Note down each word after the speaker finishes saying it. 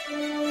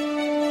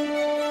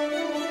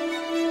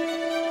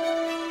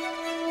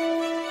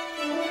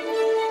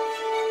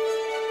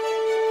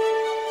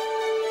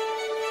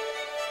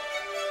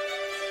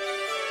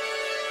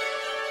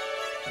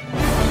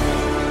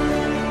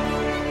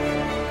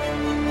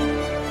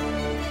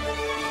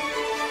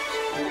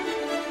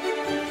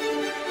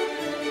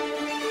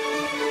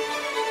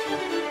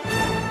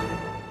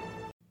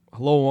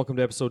Hello and welcome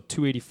to episode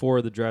 284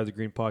 of the Drive the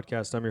Green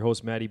podcast. I'm your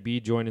host, Matty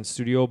B, joined in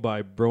studio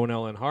by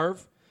Bronell and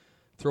Harv.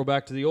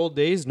 Throwback to the old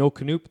days. No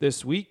Canoop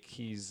this week.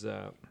 He's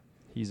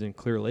in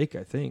Clear Lake,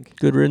 I think.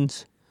 Good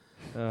riddance.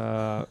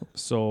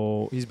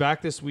 So he's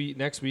back next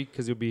week,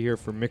 because he'll be here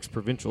for mixed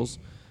provincials.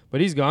 But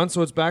he's gone,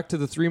 so it's back to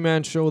the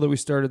three-man show that we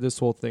started this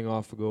whole thing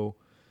off ago,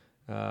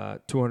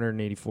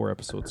 284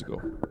 episodes ago.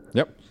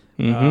 Yep.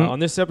 On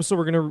this episode,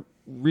 we're going to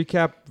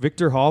recap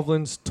Victor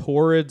Hovland's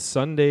torrid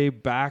Sunday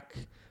back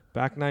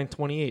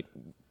 928.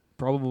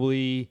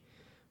 Probably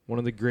one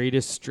of the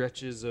greatest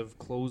stretches of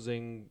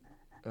closing,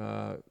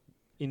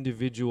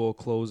 individual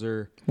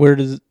closer. Where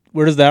does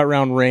that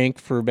round rank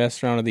for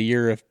best round of the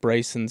year if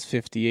Bryson's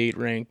 58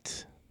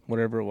 ranked,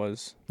 whatever it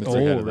was? It's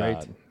ahead of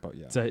right. that, but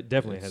yeah. It's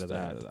definitely ahead of that.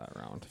 Ahead of that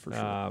round, for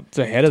sure. It's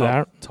ahead of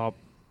that. Top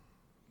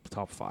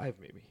 5,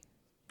 maybe.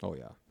 Oh,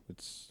 yeah.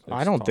 It's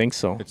I don't top, think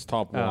so. It's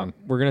top one.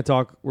 We're gonna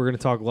talk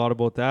a lot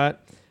about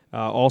that.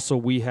 Also,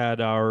 we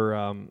had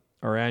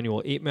our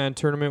annual 8-man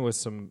tournament with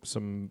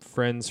some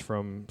friends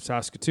from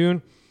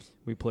Saskatoon.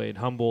 We played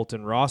Humboldt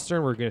and Roster,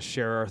 and we're going to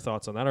share our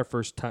thoughts on that. Our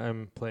first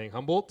time playing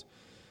Humboldt.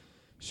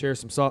 Share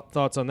some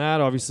thoughts on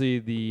that. Obviously,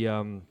 the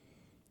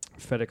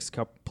FedEx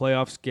Cup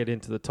playoffs get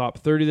into the top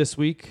 30 this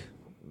week.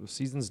 The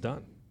season's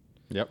done.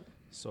 Yep.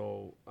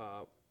 So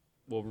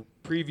we'll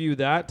preview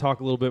that, talk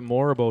a little bit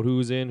more about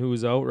who's in,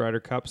 who's out,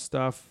 Ryder Cup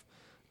stuff.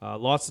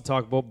 Lots to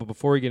talk about, but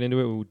before we get into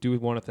it, we do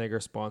want to thank our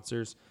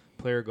sponsors,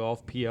 Player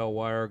Golf,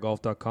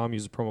 PLYRGolf.com.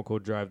 Use the promo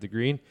code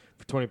DriveTheGreen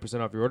for 20%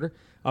 off your order.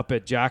 Up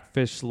at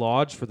Jackfish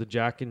Lodge for the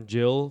Jack and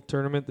Jill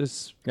tournament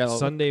this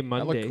Sunday,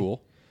 Monday. That looked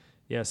cool.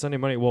 Yeah, Sunday,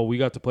 Monday. Well, we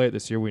got to play it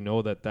this year. We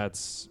know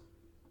that's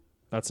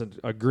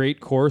a great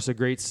course, a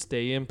great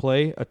stay-in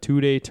play, a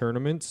 2-day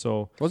tournament.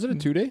 So Was it a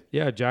 2-day?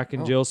 Yeah, Jack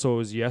and Jill. So it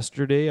was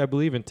yesterday, I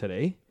believe, and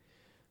today.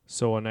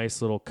 So a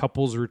nice little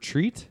couples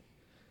retreat.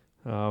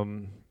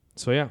 So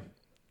yeah,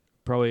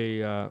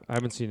 probably I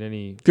haven't seen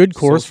any Good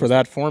course for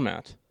that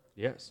format.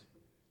 Yes.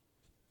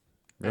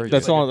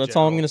 That's all I'm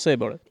going to say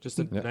about it. Just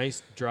a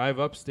nice drive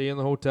up, stay in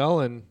the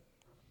hotel, and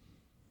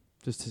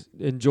just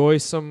enjoy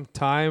some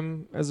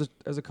time as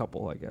a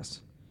couple, I guess.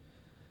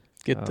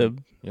 Get the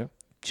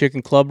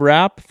chicken club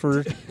wrap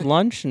for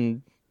lunch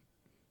and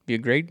be a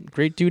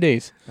great 2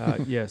 days.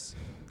 Yes.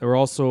 There were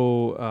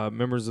also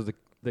members of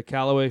the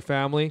Callaway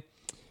family.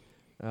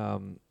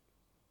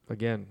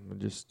 Again,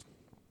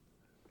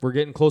 we're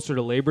getting closer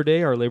to Labor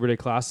Day. Our Labor Day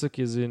Classic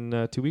is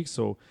in 2 weeks,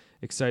 so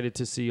excited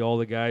to see all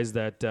the guys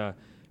that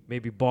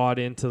maybe bought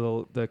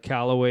into the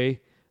Callaway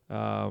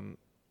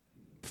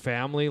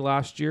family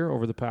last year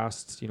over the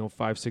past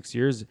 5-6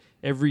 years.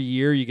 Every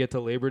year you get to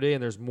Labor Day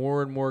and there's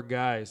more and more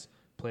guys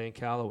playing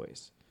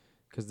Callaways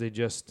because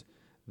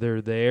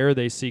they're there.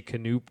 They see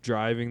Canoop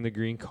driving the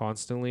green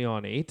constantly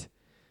on 8,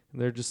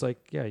 and they're just like,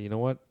 yeah, you know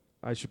what?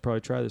 I should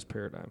probably try this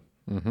paradigm.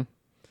 Mm-hmm.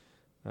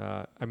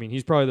 I mean,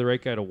 he's probably the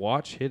right guy to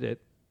watch hit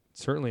it.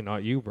 Certainly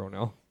not you,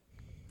 Bronell.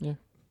 Yeah.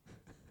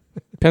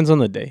 Depends on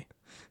the day.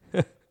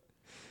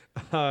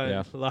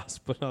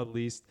 Last but not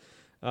least,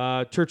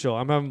 Churchill.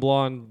 I'm having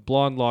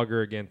blonde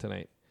lager again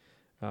tonight.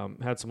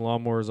 Had some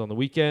lawnmowers on the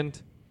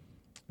weekend.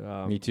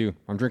 Me too.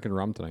 I'm drinking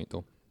rum tonight,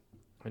 though.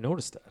 I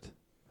noticed that.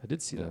 I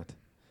did see that.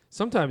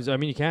 Sometimes, I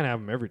mean, you can't have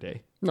them every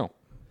day. No.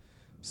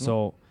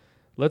 So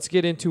let's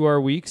get into our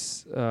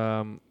weeks.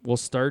 We'll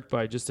start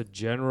by just a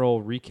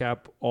general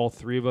recap. All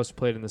three of us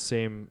played in the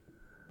same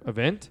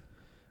event.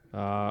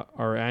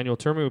 Our annual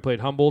tournament, we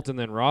played Humboldt and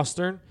then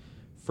Rostern.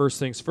 First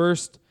things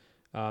first,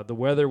 the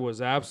weather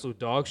was absolute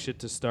dog shit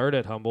to start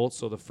at Humboldt,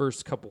 so the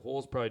first couple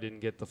holes probably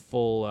didn't get the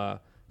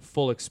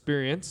full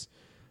experience.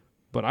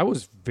 But I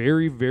was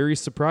very, very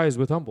surprised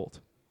with Humboldt,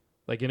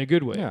 like in a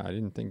good way. Yeah, I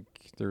didn't think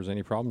there was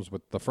any problems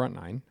with the front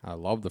nine. I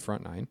love the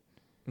front nine.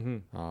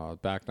 Mm-hmm.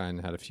 Back nine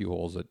had a few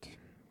holes that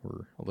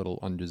were a little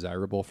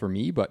undesirable for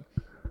me, but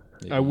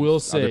I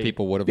will say other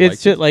people would have It's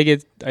liked just it. like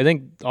it. I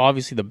think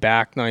obviously the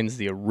back nine's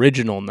the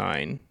original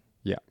 9.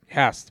 Yeah.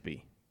 Has to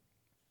be.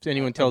 If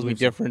anyone tells me believe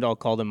so. different, I'll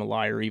call them a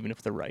liar, even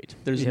if they're right.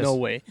 There's Yes. no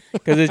way,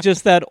 because it's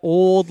just that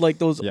old, like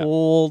those Yeah.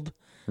 old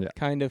Yeah.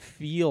 kind of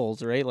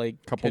feels, right?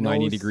 Like Couple Canoe-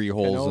 90-degree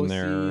holes in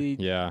there. Canoe,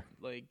 Yeah.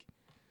 like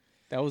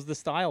that was the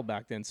style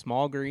back then.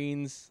 Small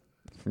greens.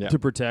 Yeah. to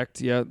protect,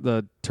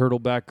 the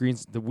turtleback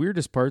greens. The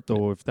weirdest part,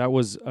 though, if that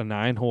was a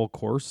 9-hole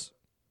course,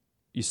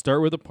 you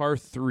start with a par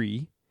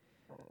 3,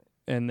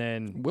 and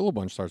then Willow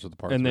Bunch starts with the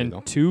par and 3, then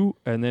though. 2,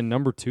 and then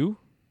number 2,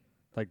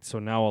 like so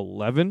now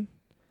 11.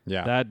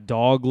 Yeah. That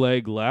dog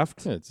leg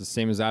left. Yeah, it's the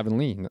same as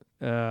Avonlea.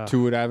 Uh,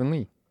 2 at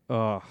Avonlea.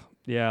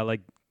 yeah,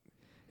 like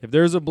if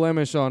there's a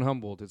blemish on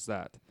Humboldt, it's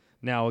that.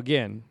 Now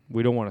again,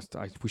 we don't want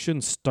to. We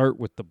shouldn't start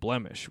with the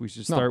blemish. We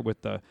should start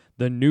with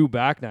the new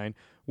back nine,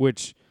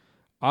 which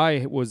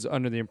I was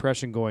under the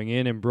impression going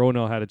in, and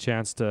Bronell had a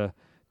chance to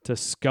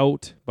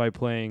scout by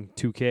playing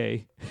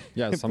 2K.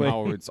 Yeah,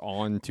 somehow it's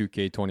on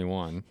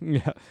 2K21.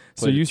 Yeah,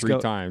 so Played you it 3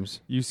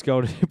 times. You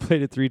scouted. You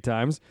played it 3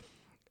 times.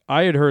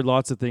 I had heard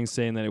lots of things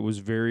saying that it was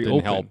very Didn't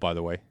open. help, by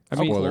the way. I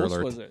mean, How Spoiler close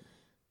alert. was it?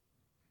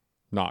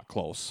 Not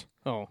close.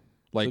 Oh,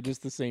 Like so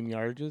just the same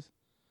yardages.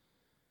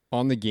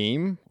 On the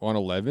game, on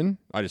 11,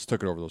 I just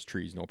took it over those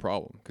trees, no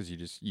problem, because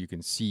you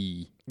can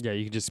see. Yeah,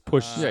 you can just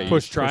push you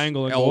push just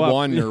triangle and L1 go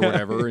up. or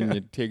whatever, and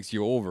it takes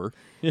you over.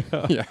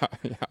 Yeah. Yeah.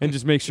 And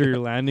just make sure your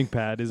landing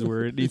pad is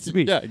where it needs to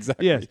be. Yeah,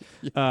 exactly. Yes.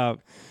 But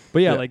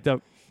yeah, like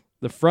the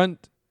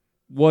front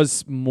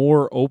was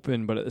more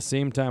open, but at the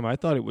same time, I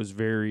thought it was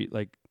very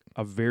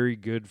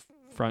good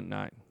front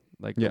nine.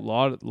 Like a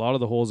lot of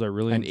the holes I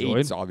really and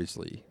enjoyed. 8's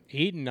obviously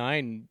 8 and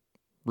 9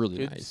 really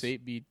could nice.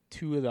 be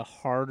two of the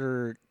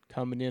harder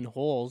coming in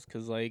holes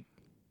because like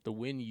the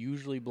wind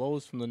usually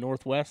blows from the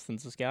northwest in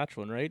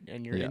Saskatchewan, right?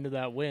 And you're into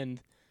that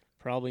wind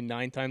probably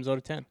 9 times out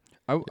of 10.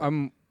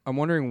 I'm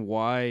wondering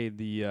why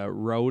the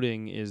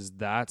routing is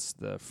that's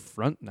the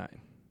front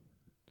nine.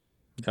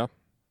 Yeah.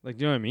 Like,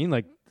 you know what I mean?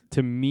 Like,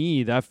 to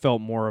me, that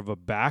felt more of a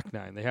back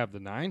nine. They have the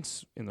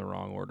nines in the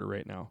wrong order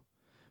right now.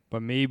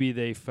 But maybe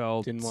they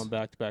felt... Didn't want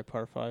back-to-back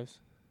par fives.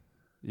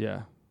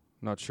 Yeah,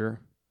 not sure.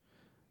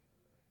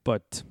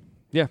 But,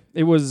 yeah,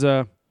 it was...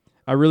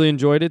 I really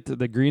enjoyed it.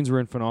 The greens were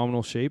in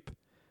phenomenal shape,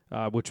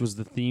 which was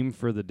the theme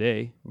for the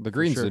day. The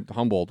greens at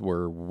Humboldt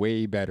were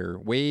way better,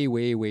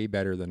 way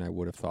better than I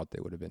would have thought they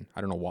would have been.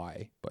 I don't know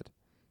why, but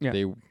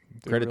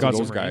credit to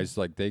those guys.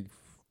 Like, they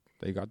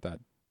got that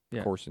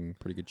course in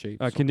pretty good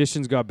shape.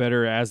 Conditions got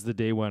better as the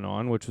day went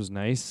on, which was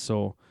nice.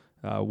 So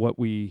what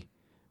we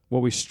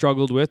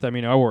struggled with, I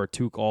mean, I wore a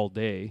toque all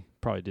day.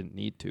 Probably didn't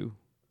need to.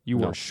 You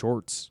wore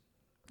shorts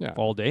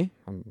all day?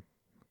 I'm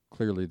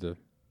clearly the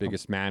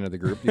biggest man of the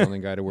group, the only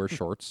guy to wear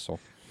shorts. So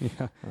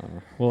yeah.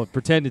 Well, it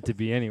pretended to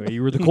be anyway.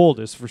 You were the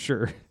coldest for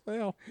sure.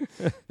 Well,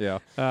 yeah.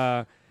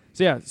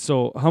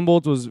 So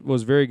Humboldt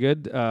was very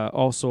good.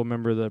 Also a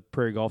member of the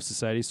Prairie Golf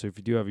Society. So if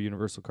you do have a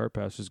Universal Cart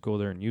Pass, just go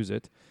there and use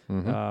it.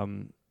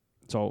 Mm-hmm.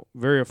 So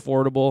very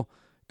affordable,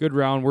 good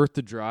round, worth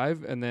the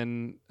drive, and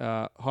then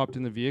hopped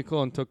in the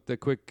vehicle and took the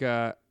quick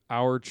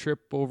hour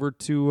trip over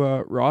to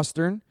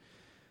Rostern.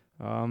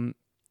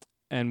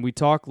 And we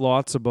talk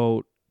lots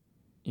about,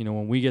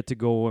 when we get to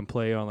go and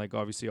play on, like,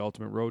 obviously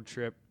Ultimate Road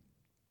Trip,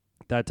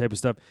 that type of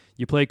stuff.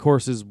 You play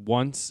courses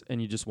once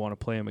and you just want to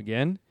play them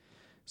again.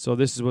 So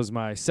this was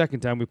my second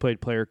time. We played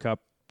Player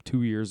Cup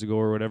 2 years ago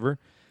or whatever.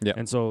 Yeah.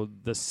 And so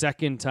the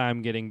second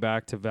time getting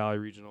back to Valley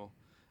Regional,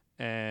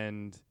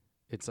 and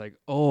it's like,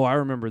 oh, I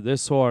remember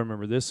this hole. I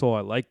remember this hole.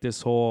 I like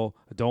this hole.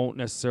 I don't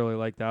necessarily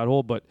like that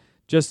hole. But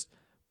just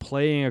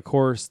playing a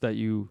course that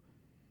you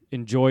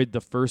enjoyed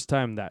the first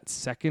time, that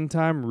second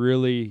time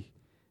really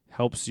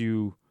helps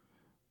you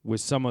with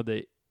some of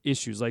the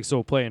issues. Like,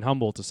 so playing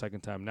Humboldt a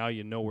second time, now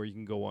you know where you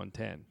can go on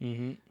 10.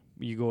 Mm-hmm.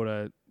 You go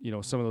to,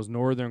 some of those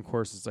northern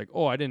courses, like,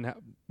 oh, I didn't have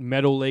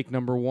Meadow Lake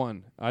number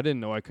 1. I didn't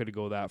know I could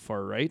go that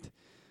far right.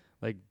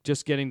 Like,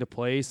 just getting to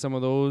play some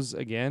of those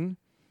again,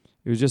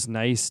 it was just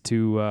nice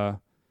to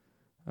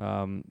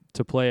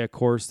play a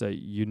course that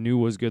you knew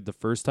was good the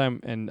first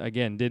time, and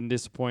again, didn't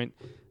disappoint,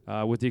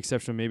 with the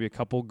exception of maybe a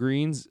couple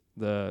greens.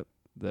 The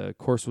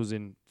course was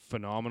in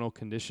phenomenal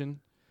condition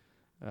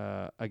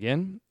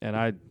again, and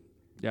I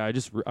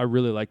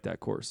really like that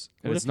course.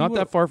 And it's not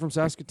that far from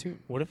Saskatoon.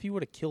 What if you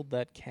would have killed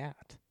that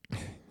cat?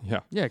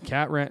 Yeah,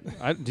 cat ran.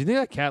 Do you think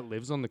that cat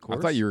lives on the course?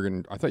 I thought you were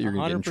gonna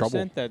get in trouble.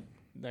 100%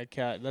 that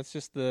cat. That's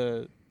just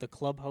the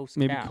clubhouse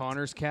maybe cat.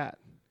 Connor's cat.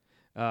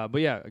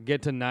 But yeah,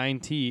 get to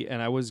 9T,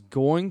 and I was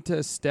going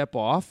to step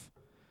off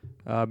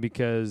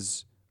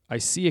because I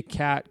see a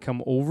cat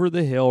come over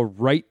the hill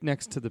right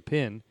next to the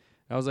pin.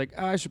 I was like,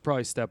 I should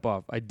probably step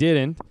off. I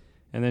didn't,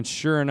 and then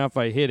sure enough,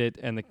 I hit it,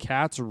 and the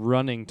cat's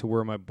running to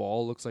where my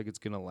ball looks like it's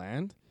going to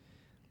land.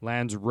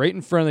 Lands right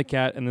in front of the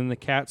cat, and then the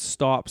cat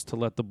stops to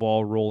let the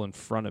ball roll in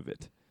front of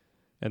it,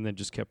 and then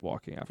just kept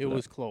walking after that. It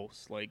was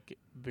close, like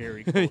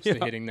very close to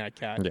hitting that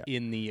cat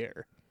in the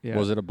air. Yeah.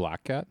 Was it a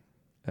black cat?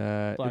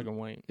 Black and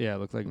white. Yeah, it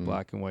looked like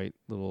black and white,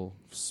 little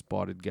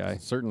spotted guy.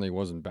 It certainly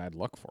wasn't bad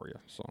luck for you.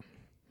 So,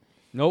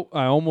 nope,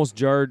 I almost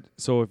jarred.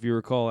 So if you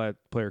recall at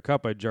Player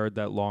Cup, I jarred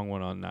that long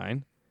one on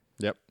 9.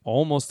 Yep.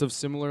 Almost of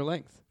similar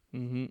length.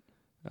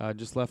 Mm-hmm.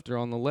 Just left her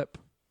on the lip.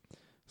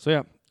 So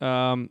yeah,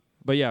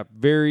 but yeah,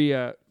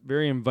 very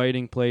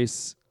inviting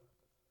place.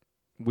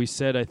 We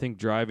said, I think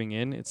driving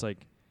in, it's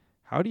like,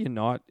 how do you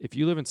not? If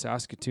you live in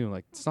Saskatoon,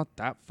 like it's not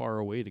that far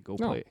away to go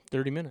play.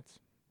 30 minutes.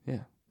 Yeah.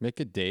 Make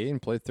a day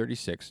and play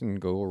 36 and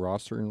go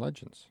roster and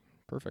Legends.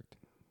 Perfect.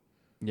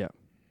 Yeah.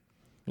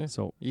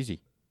 So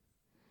easy.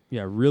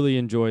 Yeah, really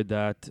enjoyed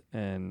that,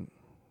 and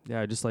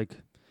yeah, just like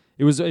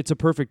it's a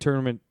perfect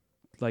tournament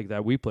like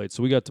that we played.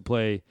 So we got to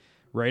play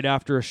right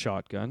after a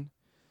shotgun.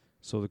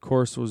 So the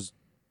course was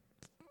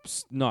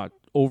not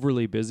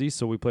overly busy.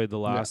 So we played the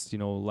last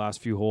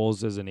few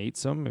holes as an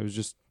 8-some. It was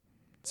just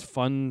it's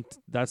fun.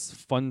 That's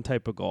fun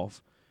type of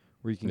golf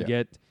where you can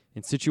get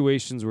in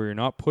situations where you're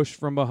not pushed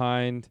from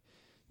behind.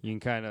 You can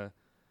kind of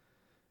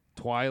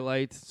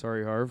twilight.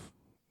 Sorry, Harv.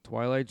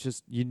 Twilight.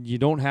 Just you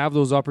don't have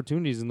those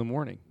opportunities in the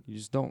morning. You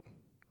just don't.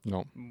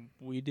 No.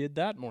 We did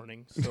that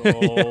morning. So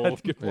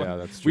yeah,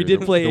 that's true. We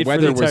did play 8 the for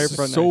weather the entire was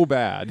front so night.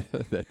 bad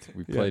that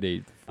we played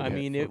 8. I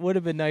mean, it would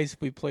have been nice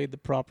if we played the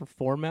proper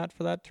format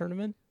for that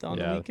tournament on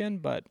the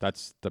weekend, but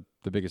that's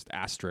the biggest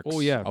asterisk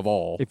of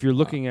all. If you're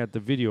looking at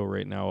the video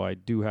right now, I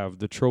do have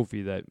the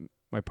trophy that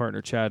my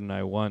partner Chad and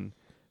I won.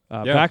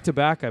 Back to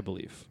back, I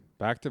believe.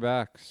 Back to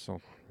back. So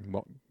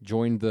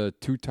joined the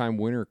 2-time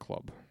winner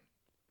club.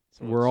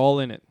 So we're all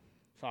in it.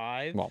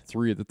 5. Well,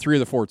 three of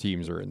the 4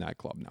 teams are in that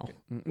club now.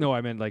 No, I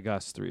meant like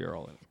us 3 are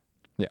all in it.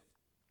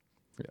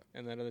 Yeah.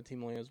 And that other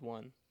team only has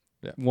 1.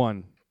 Yeah.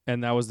 1.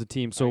 And that was the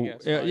team. So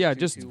guess,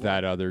 just 2, 2,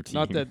 that other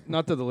team.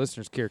 Not that the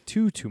listeners care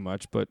too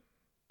much, but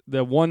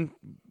the one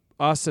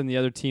us and the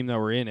other team that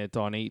were in it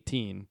on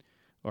 18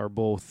 are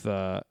both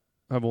have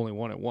only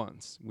won it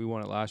once. We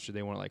won it last year.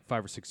 They won it like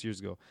 5 or 6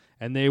 years ago,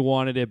 and they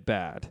wanted it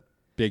bad,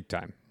 big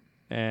time.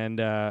 And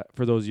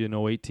for those of you who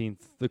know, 18th,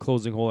 the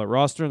closing hole at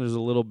Roster, and there's a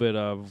little bit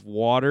of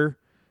water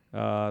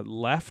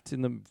left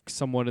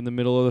somewhat in the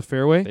middle of the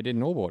fairway. They didn't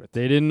know about it.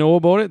 They didn't know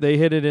about it. They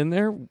hit it in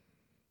there.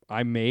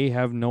 I may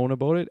have known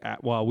about it.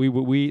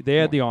 They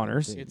had the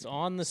honors. It's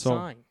on the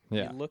sign.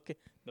 Yeah. You look at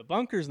the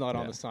bunker's not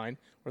on the sign,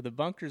 or the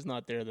bunker's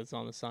not there that's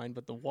on the sign,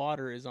 but the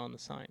water is on the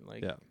sign.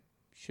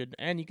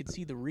 And you can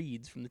see the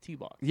reeds from the tee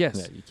box. Yes.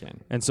 Yeah, you can.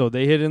 And so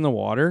they hit in the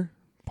water.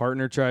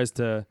 Partner tries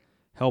to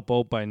help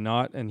out by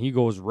not, and he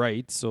goes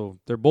right. So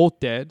they're both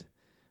dead.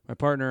 My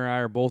partner and I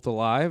are both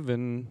alive,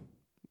 and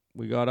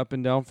we got up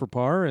and down for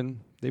par,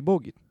 and they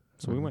bogeyed.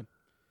 So we win.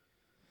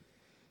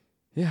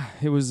 Yeah,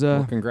 it was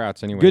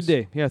congrats anyways. Good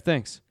day. Yeah,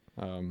 thanks.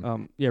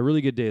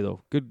 Really good day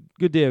though.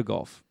 Good day of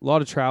golf. A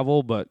lot of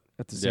travel, but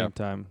at the same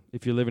time,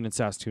 if you're living in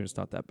Saskatoon, it's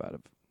not that bad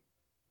of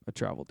a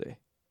travel day.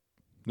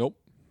 Nope.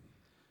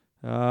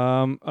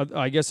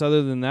 I guess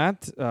other than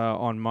that,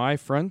 on my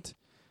front,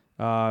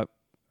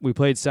 we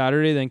played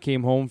Saturday, then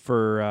came home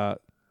for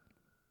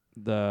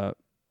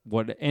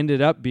what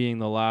ended up being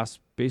the last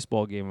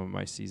baseball game of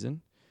my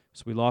season.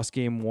 So we lost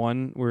game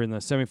 1. We're in the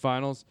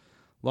semifinals.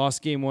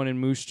 Lost game 1 in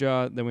Moose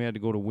Jaw. Then we had to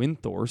go to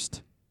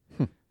Windthorst,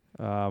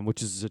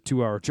 which is a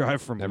 2-hour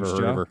drive from Moose Jaw. Never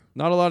heard of her.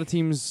 Not a lot of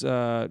teams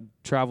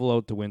travel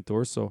out to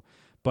Windthorst.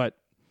 But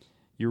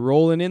you're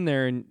rolling in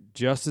there, and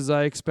just as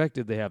I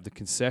expected, they have the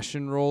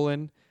concession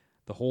rolling.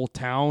 The whole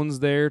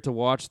town's there to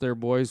watch their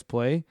boys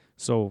play.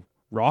 So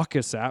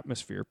raucous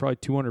atmosphere. Probably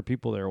 200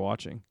 people there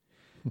watching.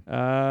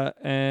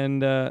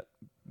 And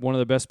one of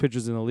the best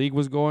pitchers in the league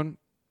was going.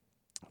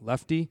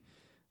 Lefty.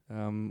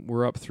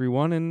 We're up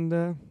 3-1,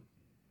 and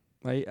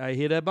I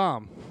hit a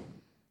bomb.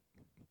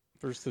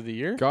 First of the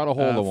year? Got a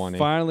hold of one.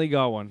 Finally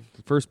got one.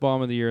 The first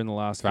bomb of the year in the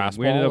last game.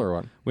 Fastball or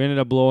what? We ended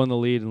up blowing the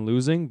lead and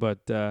losing,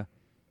 but I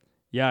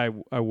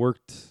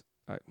worked.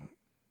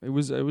 It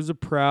was a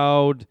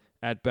proud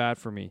at bat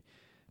for me.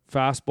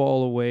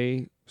 Fastball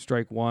away,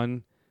 strike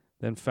 1,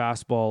 then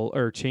fastball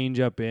or change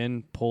up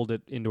in, pulled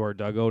it into our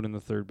dugout in the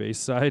third base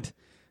side,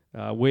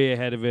 way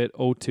ahead of it.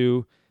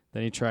 0-2.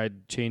 Then he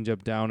tried change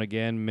up down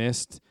again,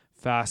 missed.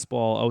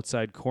 Fastball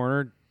outside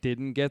corner,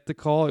 didn't get the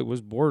call. It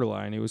was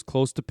borderline. It was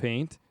close to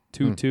paint.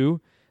 2-2.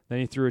 Then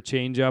he threw a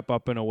change up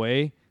and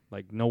away,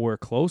 like nowhere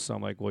close.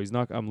 I'm like, well,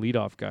 I'm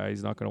leadoff guy.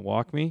 He's not going to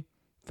walk me.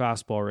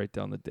 Fastball right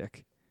down the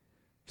dick.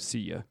 See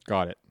ya.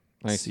 Got it.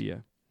 Nice. See ya.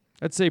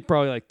 I'd say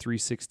probably like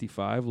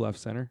 365 left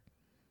center.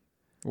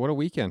 What a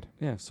weekend.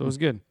 Yeah, so it was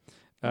good.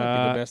 Might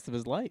be the best of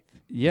his life.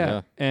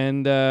 Yeah.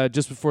 And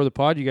just before the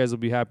pod, you guys will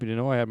be happy to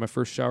know I had my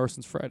first shower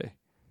since Friday.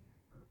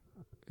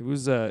 It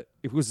was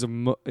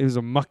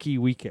a mucky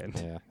weekend.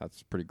 Yeah,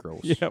 that's pretty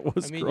gross. Yeah, it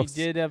was. I mean, gross.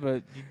 you did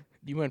have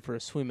you went for a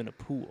swim in a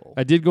pool.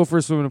 I did go for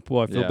a swim in a pool.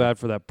 I feel bad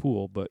for that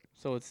pool, but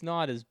so it's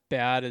not as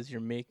bad as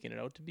you're making it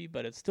out to be,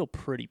 but it's still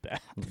pretty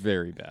bad.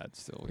 Very bad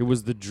still. It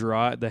was the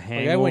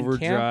hangover I went drive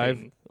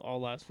camping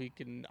all last week,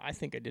 and I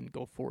think I didn't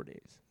go 4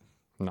 days.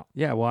 No.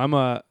 Yeah,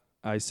 well,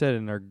 I said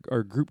in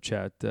our group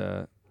chat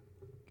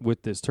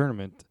with this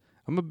tournament,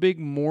 I'm a big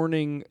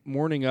morning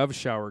of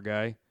shower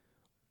guy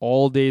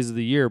all days of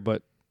the year,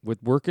 but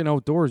with working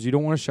outdoors, you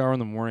don't want to shower in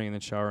the morning and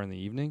then shower in the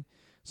evening.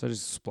 So I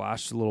just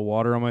splashed a little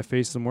water on my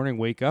face in the morning,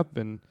 wake up,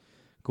 and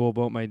go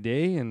about my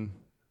day, and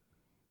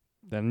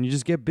then you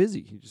just get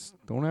busy. You just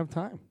don't have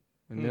time.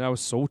 And then I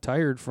was so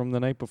tired from the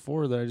night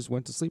before that I just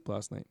went to sleep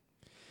last night.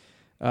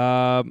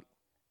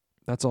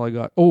 That's all I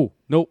got. Oh,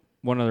 nope,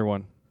 one other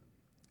one.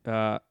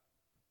 I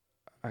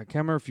can't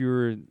remember if you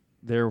were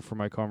there for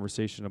my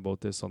conversation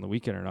about this on the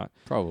weekend or not.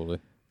 Probably.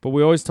 But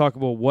we always talk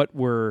about what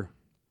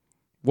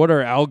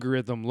our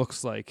algorithm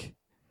looks like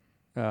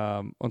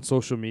on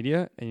social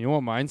media. And you know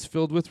what mine's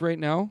filled with right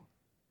now?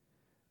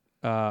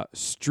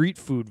 Street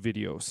food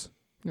videos.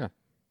 Yeah.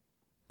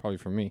 Probably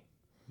from me.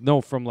 No,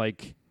 from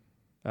like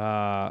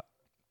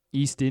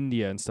East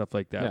India and stuff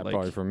like that. Yeah, like,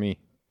 probably from me.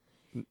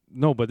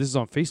 No, but this is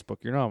on Facebook.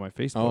 You're not on my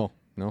Facebook. Oh,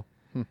 no.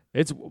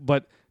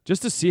 But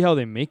just to see how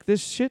they make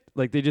this shit,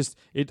 like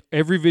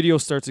every video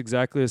starts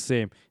exactly the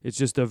same. It's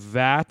just a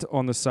vat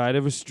on the side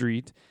of a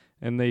street,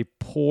 and they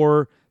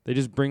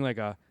just bring like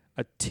a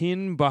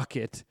tin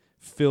bucket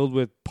filled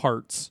with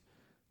parts,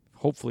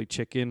 hopefully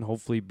chicken,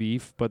 hopefully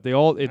beef, but they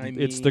all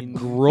it's the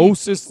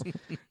grossest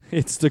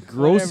it's the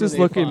grossest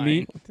looking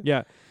meat.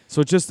 Yeah.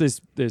 So it's just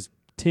this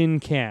tin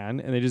can,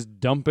 and they just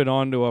dump it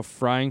onto a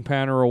frying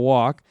pan or a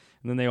wok,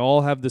 and then they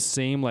all have the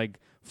same like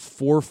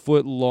 4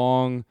 foot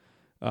long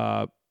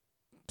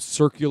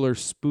circular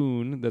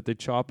spoon that they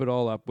chop it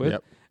all up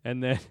with,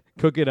 and then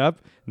cook it up.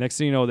 Next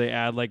thing you know, they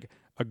add like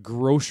a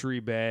grocery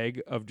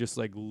bag of just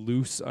like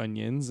loose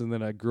onions, and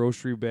then a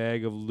grocery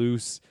bag of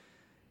loose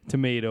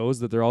tomatoes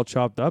that they're all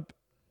chopped up,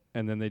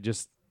 and then they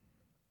just,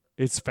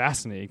 it's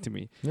fascinating to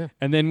me. Yeah.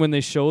 And then when they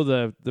show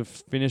the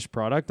finished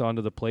product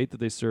onto the plate that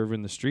they serve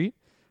in the street,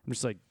 I'm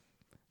just like,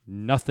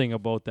 nothing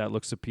about that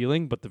looks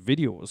appealing, but the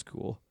video was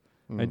cool.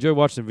 I enjoy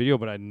watching the video,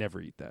 but I'd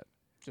never eat that.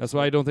 That's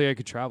why I don't think I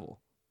could travel.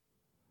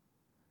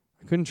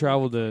 I couldn't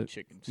travel to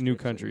new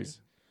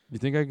countries. You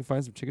think I can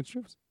find some chicken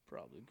strips?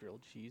 Probably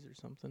grilled cheese or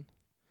something.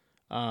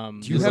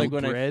 Do you have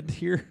bread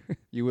here?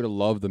 You would have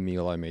loved the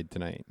meal I made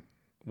tonight.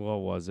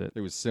 What was it?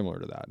 It was similar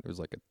to that. It was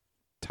like a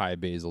Thai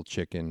basil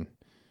chicken.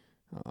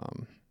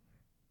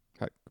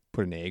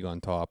 Put an egg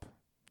on top.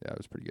 Yeah, it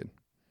was pretty good.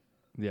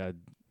 Yeah.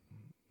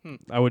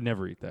 I would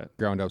never eat that.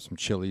 Ground up some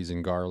chilies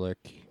and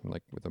garlic,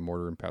 like with a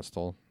mortar and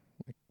pestle.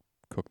 Like,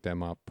 cook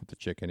them up, put the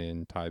chicken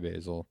in, Thai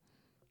basil,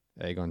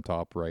 egg on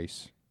top,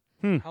 rice.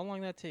 How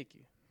long did that take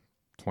you?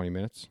 20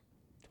 minutes.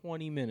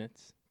 20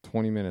 minutes.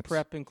 20 minutes.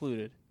 Prep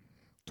included.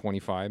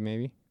 25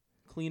 maybe.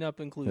 Clean up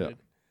included. Yeah.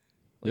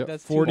 Like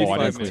that's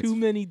 45 minutes. Too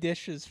many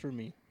dishes for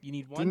me. You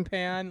need one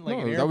pan, like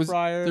an air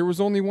fryer. There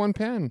was only one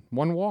pan,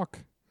 one wok.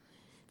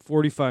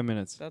 45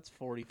 minutes. That's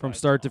 45 from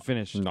start to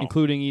finish,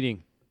 including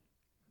eating.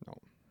 No.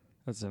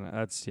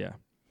 That's yeah.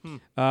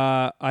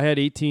 I had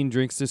 18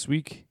 drinks this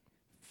week,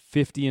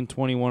 50 and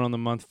 21 on the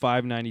month,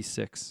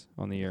 $5.96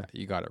 on the year.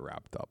 You got it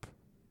wrapped up.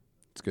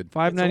 It's good.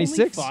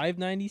 $5.96?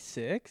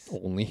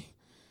 $5.96? Only.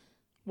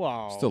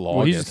 Wow. Still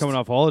Well, he's just coming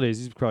off holidays.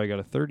 He's probably got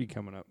a 30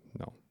 coming up.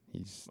 No,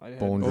 he's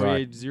bone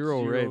dry.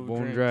 Zero, right?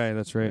 Bone drinks. dry.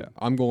 That's right. Yeah,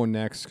 I'm going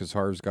next because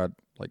Harv's got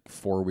like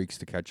 4 weeks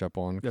to catch up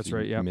on. That's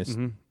right. Yeah. Missed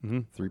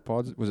 3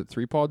 pods. Was it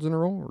 3 pods in a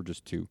row or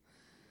just 2?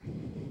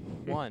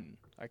 One.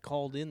 I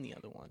called in the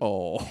other one.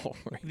 Oh,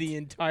 right. The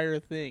entire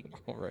thing.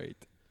 All right.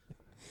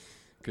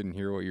 Couldn't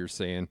hear what you were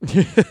saying.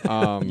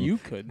 You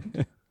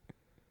could.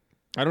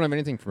 I don't have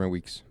anything for my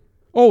weeks.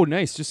 Oh,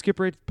 nice. Just skip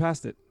right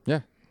past it.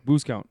 Yeah.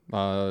 Booze count.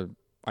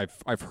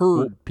 I've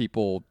heard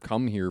people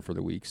come here for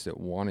the weeks that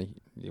want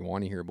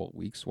to hear about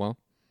weeks. Well,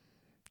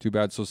 too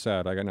bad, so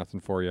sad. I got nothing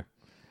for you.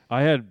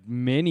 I had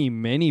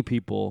many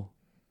people,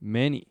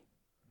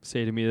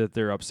 say to me that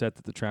they're upset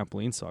that the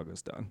trampoline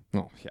saga's done.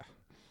 Oh yeah,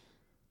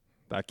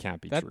 that can't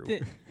be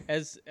true.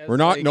 We're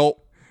not. Like, no,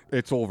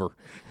 it's over.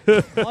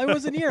 Well, I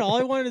wasn't here. All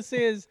I wanted to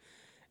say is,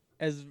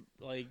 as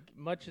like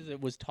much as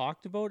it was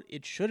talked about,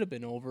 it should have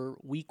been over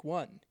week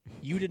 1.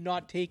 You did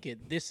not take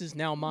it. This is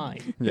now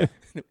mine. Yeah,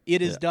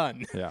 it is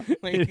done. Yeah,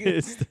 like, it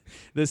is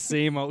the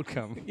same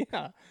outcome.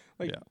 Yeah,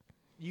 like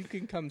you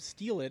can come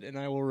steal it, and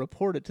I will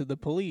report it to the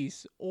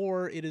police,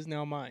 or it is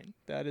now mine.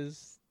 That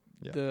is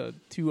the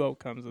 2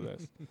 outcomes of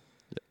this.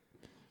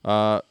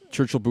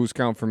 Churchill boost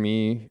count for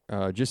me,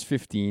 just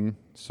 15.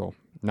 So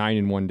 9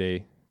 in one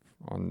day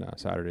on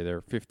Saturday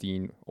there.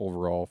 15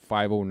 overall,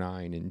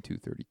 509 and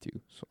 232.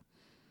 So.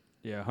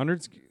 Yeah,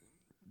 100's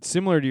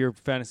similar to your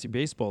fantasy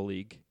baseball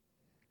league.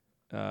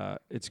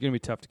 It's going to be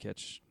tough to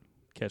catch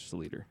the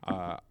leader.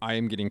 I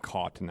am getting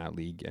caught in that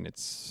league, and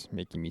it's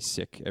making me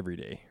sick every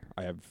day.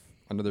 I have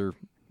another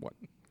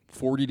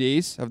 40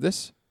 days of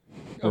this,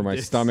 where my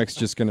stomach's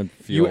just going to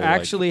feel. You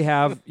actually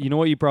have. You know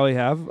what you probably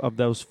have of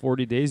those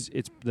 40 days?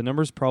 It's the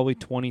number's probably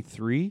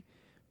 23.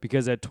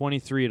 Because at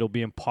 23, it'll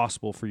be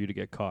impossible for you to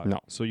get caught. No.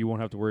 So you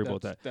won't have to worry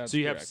about that. So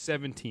you correct. have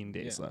 17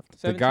 days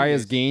left. The guy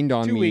has gained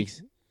on 2 me.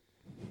 weeks.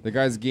 The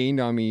guy's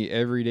gained on me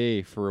every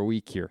day for a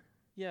week here.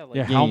 Yeah,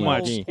 like how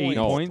much? 8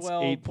 points?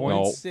 12 8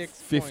 points? points? No,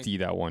 6 50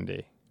 that one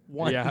day.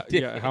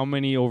 Yeah. How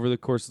many over the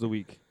course of the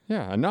week?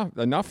 Yeah,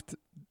 enough to,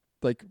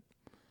 like,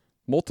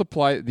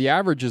 multiply. The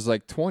average is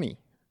like 20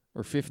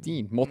 or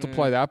 15.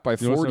 Multiply that by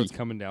 40. It's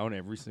coming down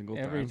every single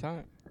time. Every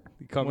time.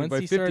 Coming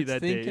by 50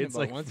 that day. It's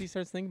like once he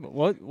starts thinking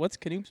about what's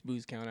Canoop's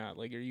booze count at?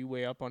 Like, are you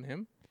way up on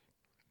him?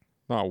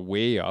 Not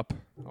way up.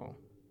 Oh,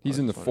 he's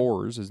in the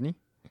 4s, isn't he?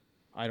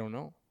 I don't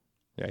know.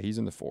 Yeah, he's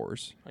in the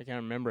 4s. I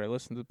can't remember. I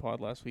listened to the pod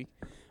last week.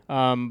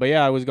 But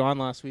yeah, I was gone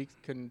last week.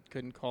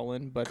 Couldn't call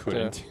in, but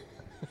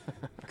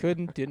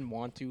didn't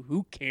want to.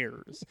 Who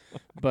cares?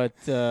 But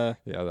yeah,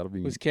 that'll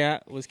be was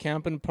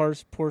camping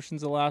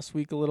portions of last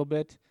week a little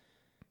bit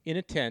in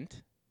a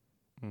tent.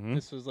 Mm-hmm.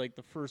 This was like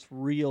the first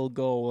real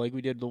go. Like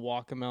we did the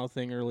Waccamaw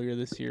thing earlier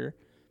this year,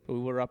 but we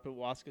were up at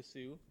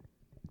Waskesiu,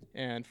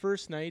 and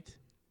first night,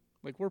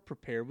 like we're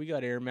prepared. We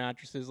got air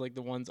mattresses, like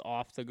the ones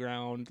off the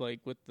ground,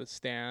 like with the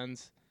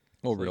stands.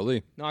 Oh, really?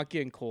 Like, not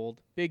getting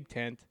cold. Big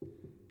tent.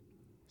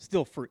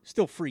 Still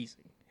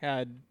freezing.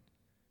 Had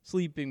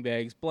sleeping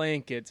bags,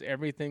 blankets,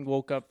 everything.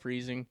 Woke up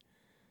freezing.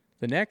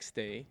 The next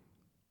day,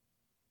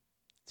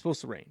 it's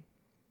supposed to rain.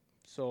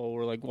 So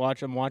we're like,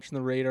 I'm watching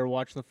the radar,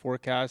 watching the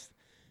forecast.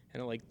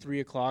 and at like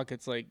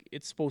 3:00,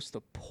 it's supposed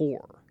to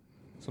pour.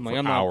 So I'm like,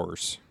 For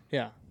hours.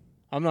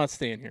 I'm not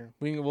staying here.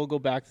 We'll go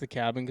back to the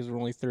cabin because we're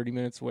only 30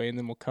 minutes away, and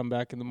then we'll come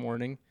back in the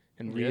morning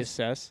and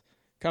reassess.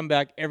 Come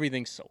back,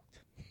 everything's soaked.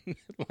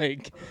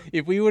 Like,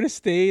 if we would have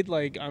stayed,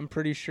 like, I'm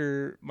pretty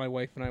sure my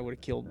wife and I would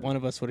have killed. One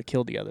of us would have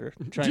killed the other,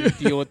 trying to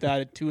deal with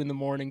that at 2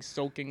 a.m,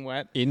 soaking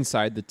wet.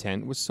 Inside the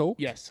tent was soaked?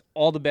 Yes,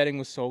 all the bedding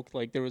was soaked.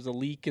 Like, there was a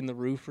leak in the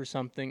roof or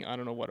something. I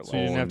don't know what it was. So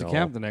you didn't have to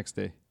camp the next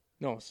day?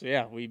 No. So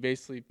yeah, we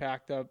basically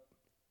packed up,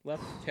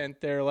 left the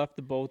tent there, left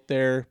the boat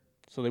there,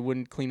 so they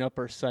wouldn't clean up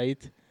our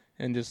site,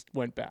 and just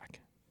went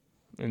back,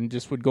 and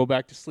just would go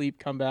back to sleep,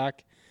 come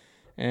back,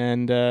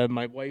 and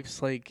my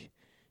wife's like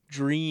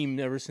dream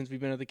ever since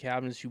we've been at the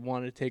cabin is she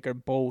wanted to take our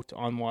boat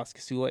on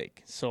Waskesiu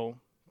Lake. So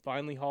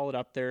finally haul it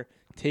up there,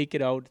 take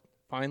it out.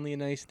 Finally a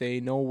nice day,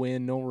 no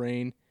wind, no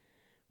rain.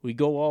 We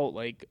go out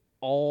like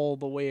all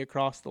the way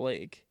across the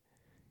lake,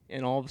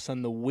 and all of a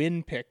sudden the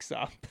wind picks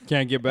up.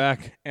 Can't get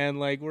back. And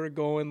like we're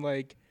going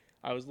like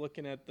I was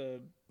looking at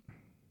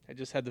I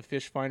just had the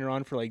fish finder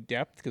on for like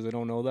depth because I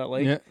don't know that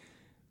lake. Yeah.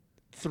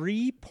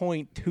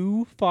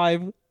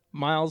 3.25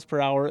 miles per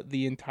hour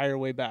the entire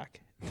way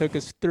back. Took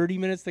us 30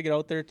 minutes to get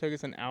out there. Took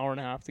us an hour and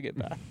a half to get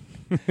back.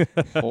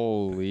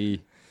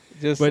 Holy!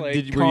 Just but like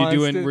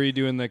were you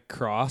doing the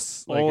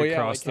cross? Like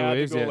across like the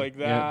waves? To go like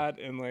that,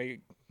 and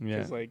like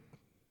yeah. Like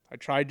I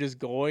tried just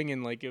going,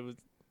 and like it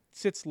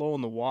sits low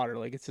in the water,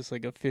 like it's just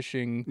like a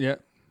fishing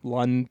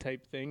Lund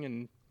type thing,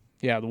 and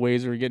the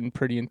waves were getting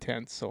pretty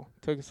intense. So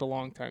it took us a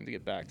long time to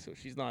get back. So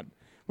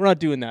we're not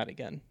doing that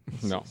again,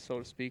 no, so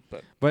to speak.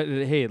 But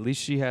hey, at least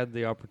she had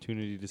the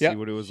opportunity to see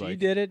what it was like. She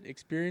did it,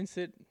 experienced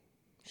it.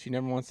 She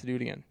never wants to do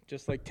it again.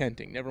 Just like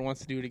tenting, never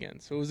wants to do it again.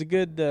 So it was a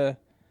good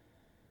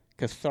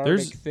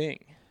cathartic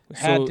thing.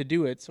 Had to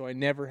do it, so I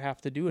never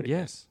have to do it again.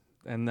 Yes,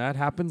 and that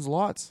happens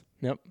lots.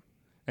 Yep.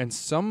 And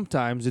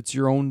sometimes it's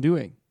your own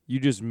doing. You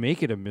just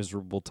make it a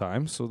miserable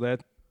time so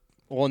that...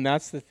 Well, and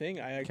that's the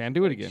thing. I can't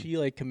do it again. She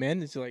like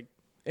commends, like,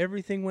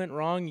 everything went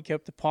wrong. You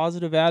kept a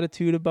positive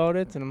attitude about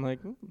it. And I'm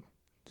like,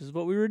 this is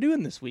what we were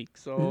doing this week.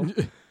 So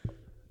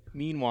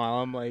meanwhile,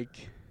 I'm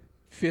like...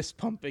 fist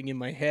pumping in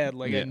my head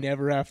like I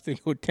never have to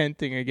go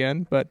tenting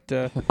again. But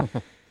like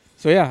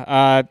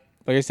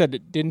I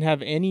said, didn't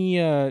have any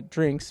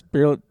drinks,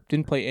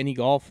 didn't play any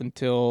golf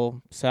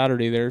until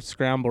Saturday there,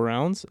 scramble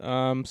rounds. So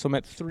I'm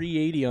at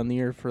 380 on the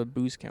year for a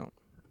booze count.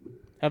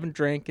 Haven't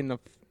drank in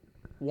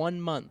 1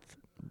 month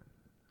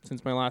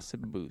since my last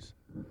sip of booze.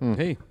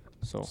 Hey,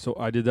 so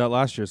I did that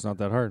last year. It's not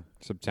that hard.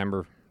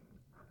 September,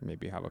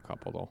 maybe have a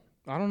couple though.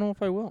 I don't know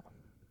if I will.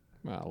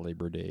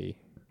 Labor Day.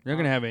 You're not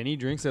going to have any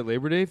drinks at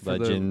Labor Day for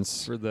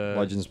Legends the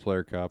Legends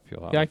Player Cup.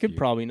 You'll have I could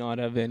probably not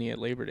have any at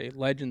Labor Day.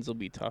 Legends will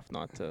be tough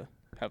not to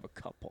have a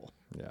couple.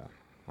 Yeah.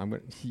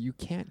 You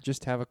can't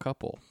just have a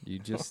couple. You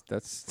just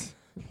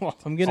Well,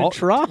 I'm going to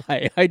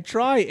try. I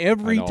try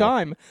every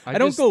time. I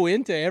don't go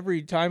into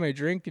every time I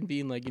drink and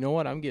being like, you know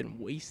what, I'm getting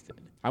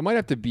wasted. I might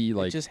have to be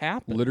like it just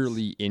happens.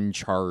 Literally in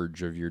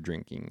charge of your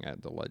drinking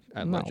at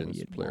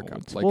Legends Player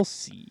Cup. Like, we'll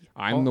see.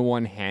 I'm the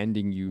one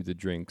handing you the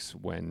drinks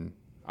when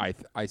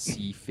I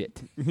see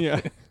fit. Yeah.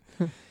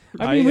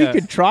 I mean, we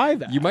could try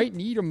that. You might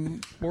need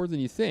them more than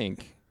you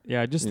think.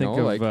 Yeah, I just think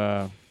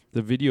of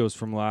the videos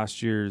from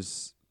last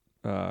year's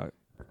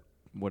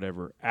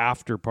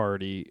after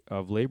party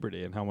of Labor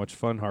Day and how much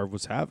fun Harv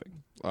was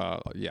having.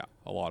 Yeah,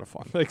 a lot of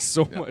fun. Like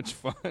so much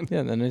fun.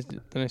 Yeah, then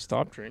I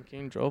stopped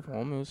drinking, drove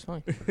home. It was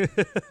fine.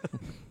 A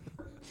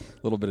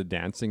little bit of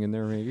dancing in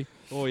there, maybe.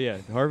 Oh yeah,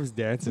 Harv's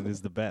dancing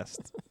is the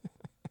best.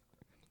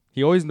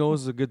 He always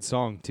knows a good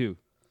song too.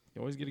 You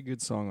always get a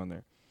good song on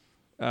there.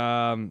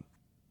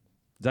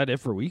 Is that it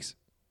for weeks?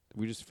 Did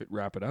we just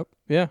wrap it up?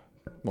 Yeah.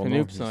 Well,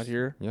 Canoop's not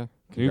here. Yeah.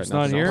 Canoop's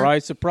not here?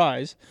 Surprise,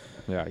 surprise.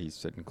 Yeah, he's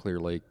sitting Clear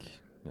Lake.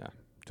 Yeah,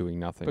 doing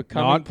nothing. But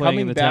not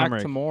coming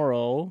back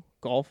tomorrow,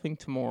 golfing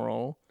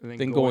tomorrow,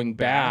 then going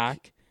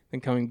back,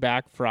 then coming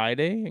back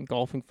Friday, and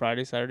golfing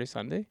Friday, Saturday,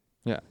 Sunday.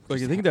 Yeah.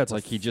 Like, I think that's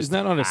like he just...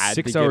 Isn't that on a had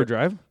 6-hour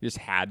drive? He just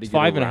had to get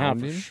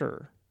 5.5 for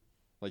sure.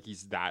 Like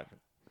he's that...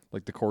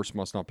 Like the course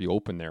must not be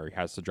open there. He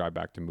has to drive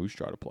back to Moose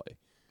Jaw to play.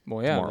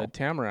 Well, yeah, the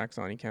Tamarac's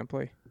on. He can't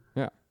play.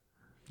 Yeah.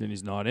 Then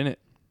he's not in it.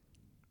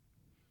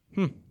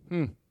 Well,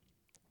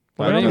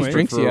 anyway,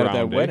 drinks he had at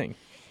that wedding.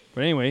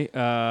 But anyway,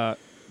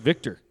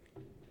 Victor.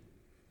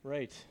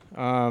 Right.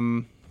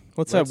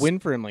 What's that win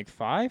for him? Like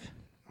 5?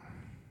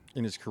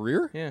 In his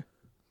career? Yeah.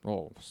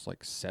 Oh, it's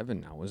like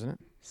 7 now, isn't it?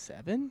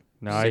 7?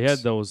 No, he had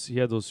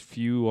those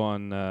few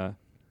on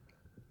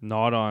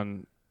not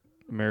on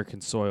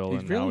American soil,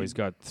 and really now he's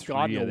got 3.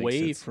 Gotten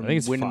away from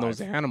winning those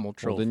animal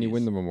trophies. Well, didn't he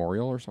win the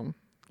Memorial or something?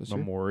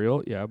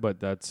 Memorial, yeah, but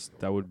that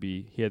would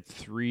be he had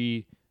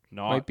 3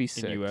 not might be in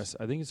 6. US.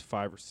 I think it's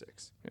 5 or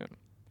 6. Yeah.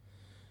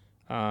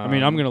 I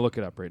mean, I'm gonna look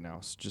it up right now,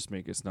 so just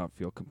make us not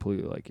feel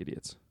completely like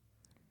idiots.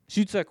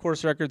 Shoots that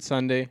course record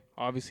Sunday.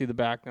 Obviously, the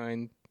back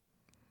 9,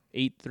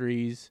 8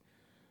 threes.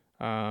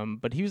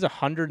 But he was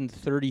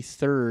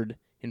 133rd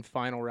in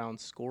final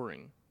round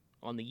scoring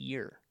on the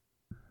year.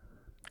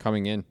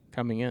 Coming in.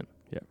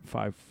 Yeah,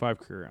 five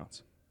career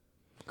rounds.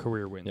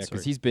 career wins. Yeah,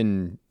 because he's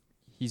been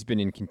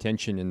in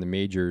contention in the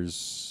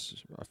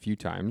majors a few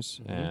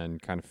times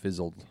and kind of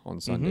fizzled on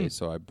Sunday.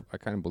 So I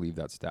kind of believe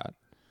that stat.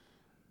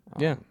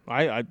 Yeah,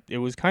 I it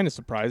was kind of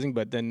surprising,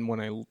 but then when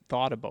I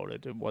thought about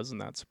it, it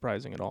wasn't that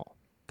surprising at all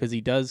because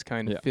he does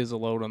kind of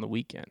fizzle out on the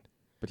weekend.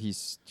 But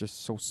he's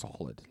just so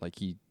solid. Like,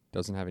 he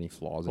doesn't have any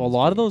flaws. Well, in his a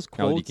lot game. of those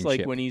Now that he quotes, can like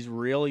chip. when he's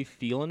really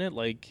feeling it,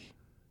 like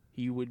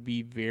he would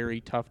be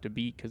very tough to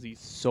beat because he's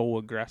so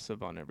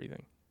aggressive on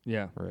everything.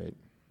 Yeah. Right.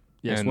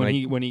 Yes, And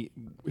when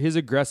his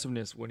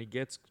aggressiveness, when he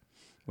gets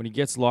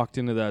locked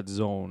into that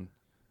zone,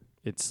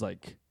 it's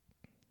like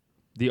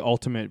the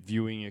ultimate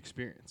viewing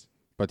experience.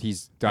 But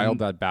he's dialed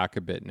that back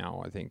a bit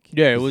now, I think.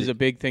 Yeah, it was a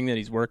big thing that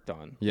he's worked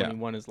on. Yeah. When he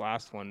won his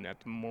last one at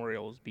the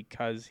Memorials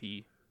because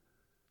he,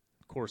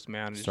 of course,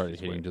 managed started his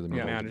hitting way, to the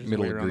managed his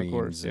middle way of around the greens.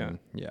 course. And,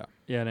 yeah.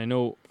 Yeah, and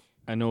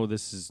I know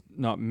this is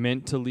not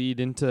meant to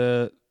lead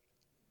into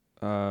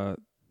the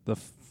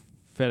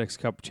FedEx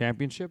Cup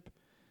Championship,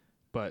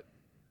 but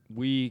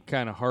we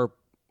kind of harp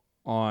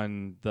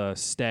on the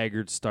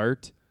staggered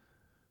start,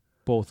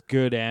 both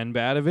good and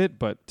bad of it.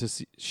 But to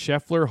see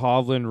Scheffler,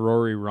 Hovland,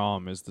 Rory,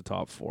 Rahm is the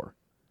top 4.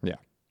 Yeah.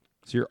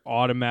 So you're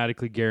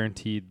automatically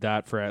guaranteed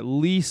that for at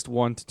least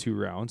 1 to 2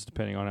 rounds,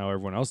 depending on how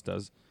everyone else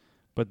does.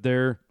 But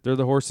they're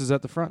the horses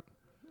at the front.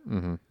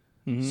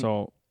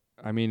 So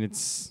I mean,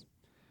 it's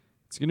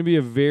going to be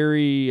a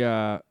very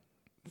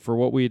for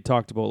what we had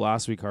talked about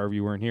last week. Harvey,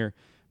 you weren't here,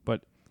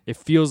 but it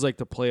feels like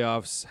the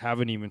playoffs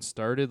haven't even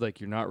started. Like,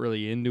 you're not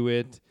really into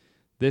it.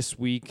 This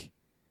week,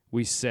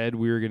 we said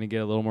we were going to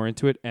get a little more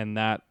into it, and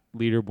that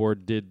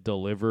leaderboard did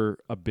deliver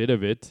a bit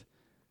of it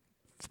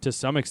to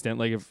some extent.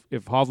 Like,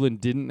 if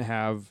Hovland didn't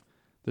have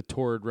the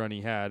torrid run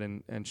he had,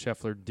 and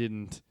Scheffler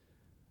didn't,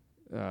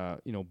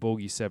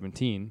 bogey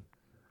 17,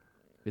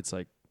 it's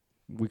like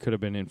we could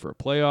have been in for a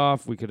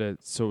playoff. We could have.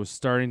 So it was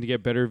starting to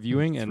get better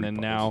viewing, and then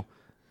now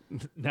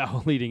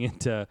leading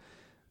into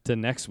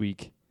next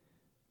week,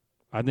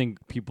 I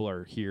think people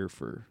are here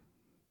for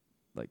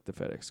like the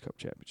FedEx Cup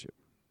Championship.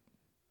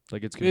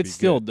 Like, it's going to be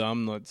still good.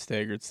 dumb that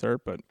staggered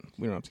start, but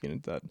we don't have to get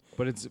into that.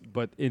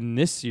 But in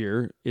this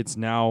year, it's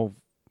now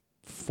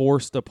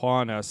forced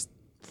upon us.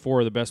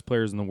 4 of the best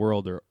players in the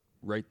world are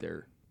right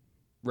there,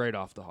 right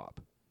off the hop.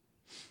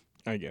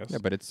 I guess. Yeah,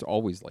 but it's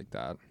always like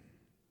that.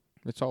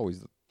 It's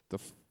always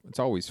it's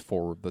always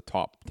 4 of the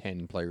top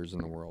 10 players in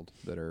the world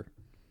that are.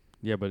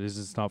 Yeah, but is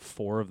this not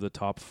 4 of the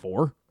top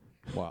 4?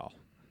 Wow.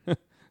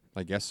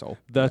 I guess so.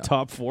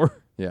 Top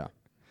 4? Yeah.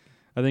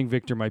 I think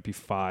Victor might be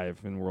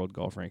 5 in world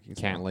golf rankings.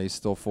 Cantlay's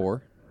still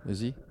 4, is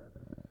he?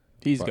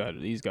 He's got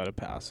to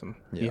pass him.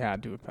 Yeah. He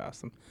had to have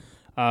passed him.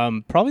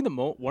 Probably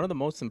one of the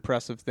most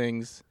impressive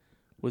things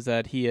was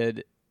that he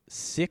had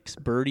 6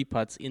 birdie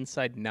putts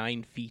inside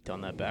 9 feet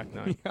on that back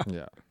 9.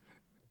 Yeah.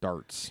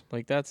 Darts.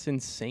 Like, that's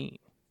insane.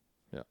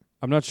 Yeah.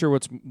 I'm not sure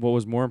what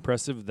was more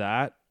impressive,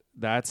 that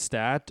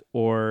stat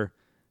or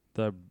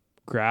the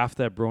graph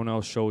that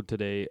Bronell showed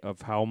today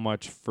of how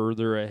much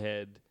further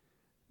ahead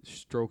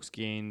strokes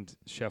gained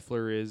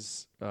Scheffler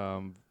is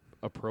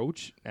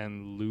approach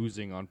and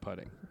losing on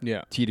putting.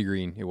 Yeah. Tee to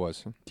green, it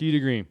was. Tee to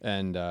green.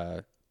 And,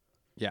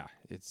 yeah,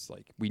 it's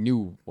like we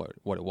knew what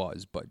it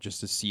was, but just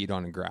to see it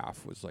on a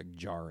graph was like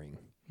jarring.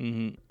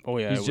 Mm-hmm. Oh,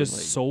 yeah. He's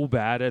just so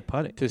bad at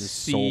putting. There's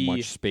so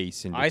much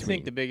space in between. I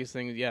think the biggest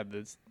thing is,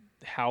 that's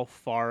how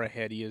far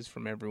ahead he is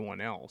from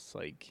everyone else.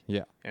 Like,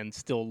 yeah. And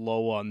still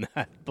low on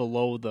that,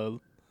 below the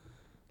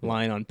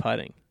line on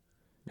putting.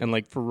 And,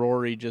 like, for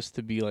Rory just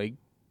to be, like,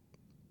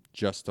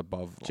 just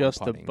above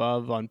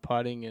on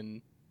putting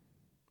and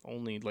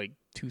only, like,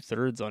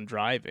 2/3 on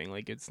driving.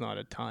 Like, it's not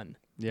a ton.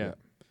 Yeah.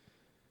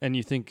 And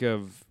you think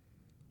of,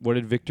 what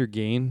did Victor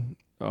gain?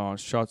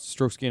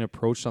 Strokes gain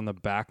approach on the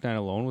back 9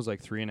 alone was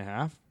like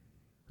 3.5.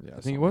 Yeah,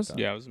 I think it was. Like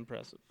Yeah, it was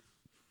impressive.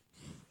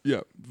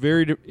 Yeah,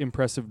 very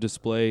impressive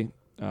display.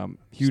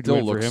 Huge Still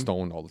win for looks him.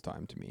 stoned all the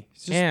time to me.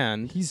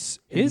 His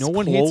no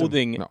one hates him.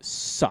 clothing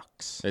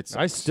sucks.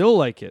 I still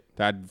like it.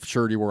 That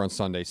shirt he wore on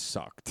Sunday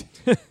sucked.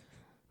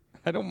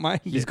 I don't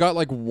mind. He's got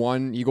like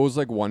 1. He goes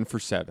like 1 for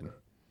 7.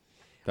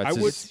 That's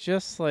It's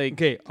just like,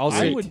 okay. I'll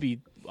say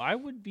I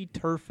would be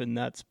turfing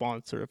that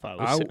sponsor if I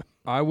was him.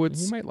 I would.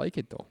 He might like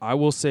it though. I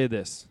will say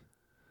this: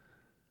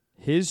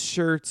 his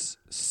shirts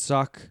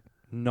suck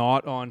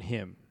not on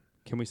him.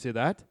 Can we say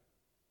that?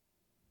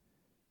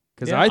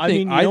 Because Yeah, I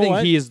think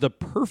what? he is the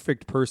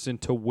perfect person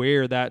to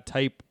wear that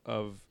type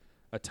of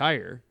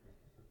attire.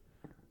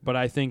 But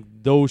I think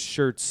those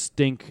shirts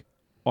stink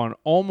on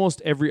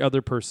almost every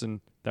other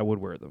person that would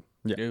wear them.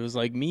 Yeah. It was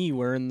like me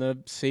wearing the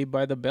Saved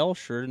by the Bell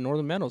shirt in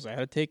Northern Meadows. I had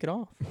to take it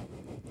off.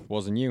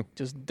 Wasn't you?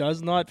 Just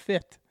does not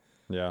fit.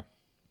 Yeah.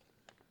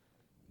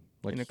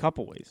 In a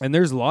couple ways. And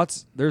there's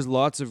lots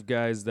of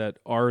guys that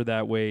are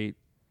that way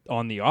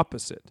on the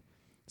opposite.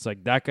 It's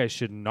like that guy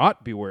should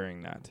not be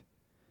wearing that.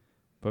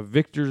 But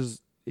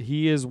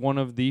he is one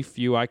of the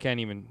few.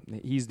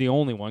 He's the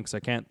only one because I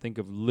can't think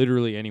of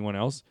literally anyone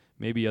else,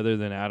 maybe other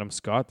than Adam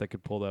Scott, that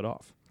could pull that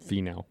off.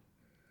 Finau,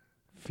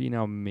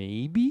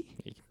 maybe?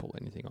 he can pull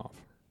anything off.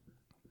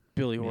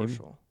 Billy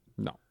Horschel.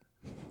 No.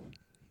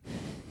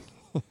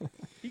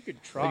 He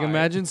could try. Like,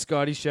 imagine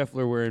Scotty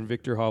Scheffler wearing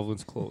Victor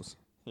Hovland's clothes.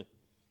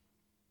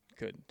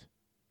 Couldn't.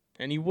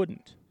 And he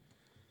wouldn't.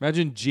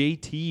 Imagine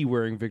JT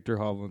wearing Victor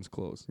Hovland's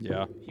clothes.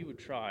 Yeah. He would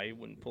try. He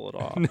wouldn't pull it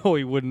off. No,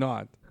 he would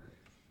not.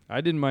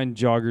 I didn't mind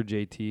Jogger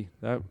JT.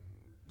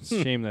 It's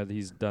a shame that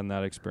he's done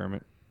that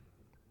experiment.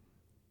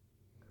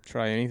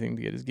 Try anything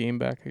to get his game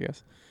back, I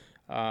guess.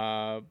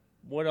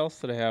 What else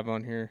did I have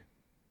on here?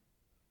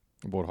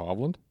 About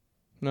Hovland?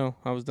 No,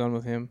 I was done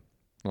with him.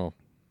 Oh.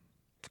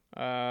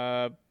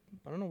 I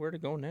don't know where to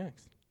go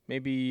next.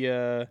 Maybe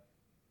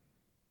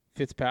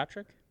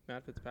Fitzpatrick?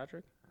 Matt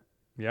Fitzpatrick?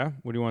 Yeah?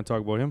 What do you want to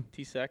talk about him?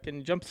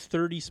 T-second. Jumps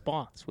 30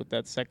 spots with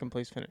that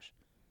second-place finish.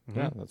 Mm-hmm.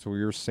 Yeah, that's what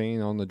we were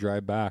saying on the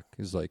drive back.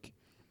 Is like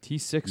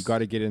T6. you got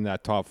to get in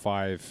that top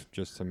 5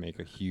 just to make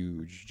a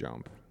huge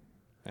jump.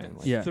 And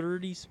like,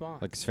 30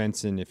 spots. Like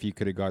Svensson, if he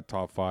could have got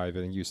top 5, I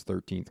think he was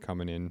 13th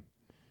coming in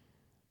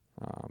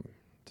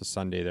to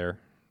Sunday there.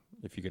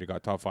 If he could have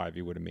got top 5,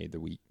 he would have made the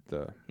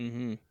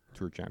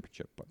Tour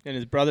Championship. But and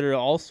his brother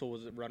also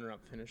was a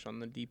runner-up finish on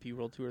the DP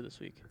World Tour this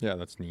week. yeah,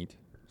 that's neat.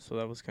 So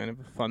that was kind of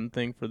a fun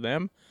thing for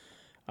them.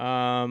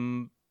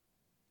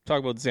 Talk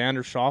about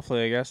Xander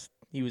Schauffele, I guess.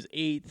 He was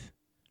 8th,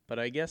 but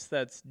I guess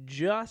that's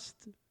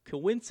just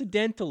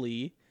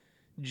coincidentally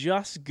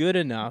just good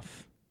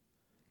enough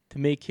to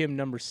make him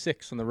number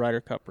 6 on the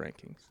Ryder Cup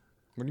rankings.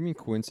 What do you mean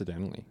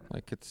coincidentally?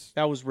 Like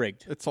that was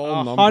rigged. It's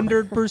all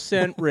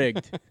 100%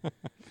 rigged.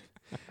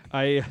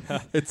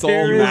 It's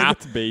all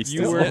math based.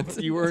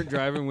 You weren't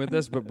driving with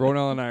us, but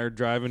Bronell and I are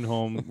driving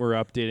home. We're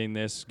updating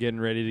this, getting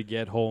ready to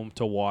get home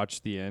to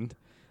watch the end.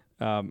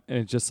 And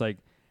it's just like,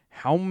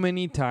 how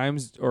many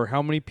times or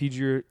how many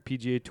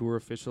PGA Tour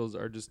officials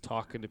are just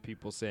talking to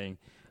people saying,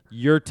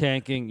 you're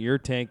tanking.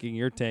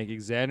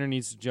 Xander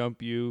needs to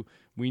jump you.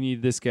 We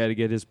need this guy to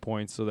get his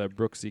points so that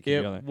Brooksy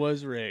can be on it. It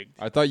was rigged.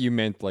 I thought you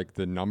meant like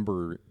the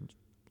number,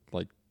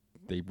 like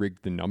they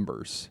rigged the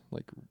numbers.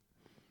 Like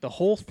the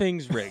whole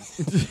thing's rigged.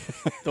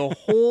 The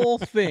whole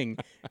thing.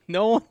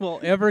 No one will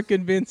ever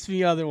convince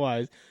me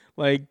otherwise.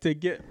 Like, to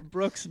get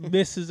Brooks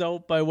misses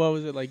out by, what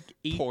was it, like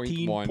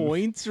 18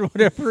 points or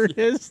whatever it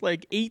is?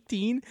 Like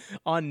 18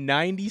 on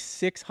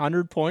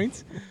 9,600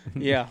 points?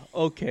 Yeah,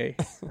 okay.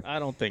 I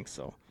don't think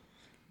so.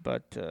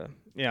 But,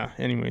 yeah,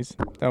 anyways,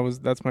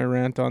 that's my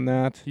rant on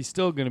that. He's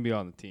still going to be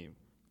on the team.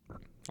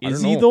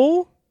 Is he,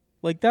 though?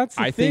 Like, that's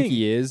the thing. I think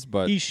he is,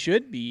 but... He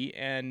should be,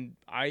 and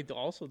I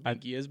also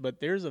think he is,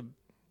 but there's a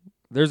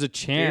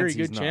chance very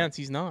good chance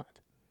he's not.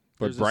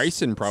 But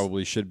Bryson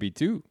probably should be,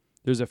 too.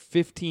 There's a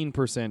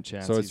 15%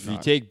 chance. So if you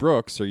take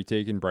Brooks, are you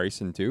taking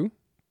Bryson too,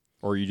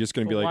 or are you just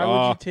going to be like, why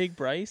would you take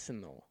Bryson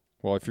though?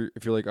 Well, if you're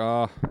like,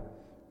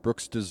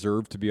 Brooks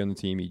deserved to be on the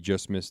team, he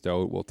just missed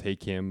out. We'll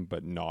take him,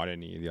 but not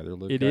any of the other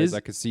guys.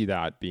 I could see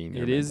that being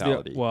their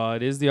mentality.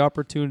 It is the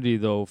opportunity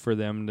though for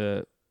them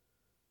to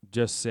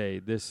just say,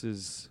 this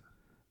is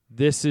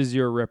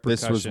your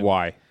repercussion. This was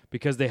why,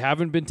 because they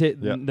haven't been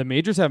the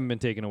majors haven't been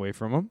taken away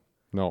from them.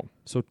 No.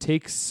 So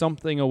take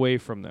something away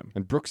from them.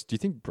 And Brooks, do you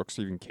think Brooks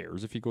even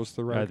cares if he goes to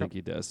the Ryder Cup? I think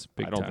he does.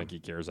 I don't think he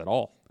cares at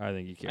all. I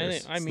think he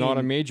cares. It's not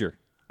a major.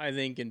 I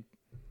think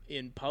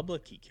in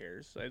public he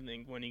cares. I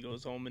think when he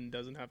goes home and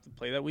doesn't have to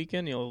play that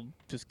weekend, he'll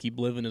just keep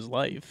living his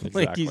life.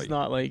 Exactly. Like he's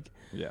not like...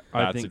 Yeah,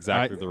 that's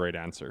exactly the right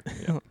answer.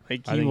 Yeah.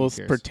 Like he will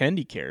pretend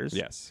he cares.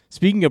 Yes.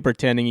 Speaking of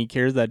pretending he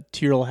cares, that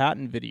Tyrrell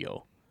Hatton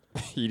video.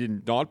 He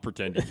did not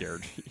pretend he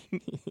cared.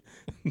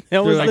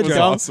 That was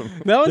awesome.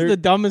 That was the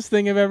dumbest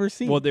thing I've ever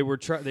seen. Well, they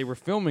were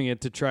filming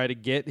it to try to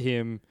get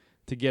him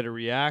to get a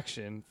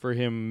reaction for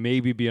him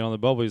maybe being on the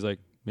bubble. He's like,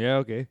 yeah,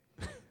 okay.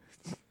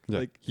 Yeah.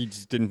 Like he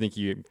just didn't think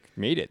he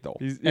made it though.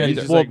 Then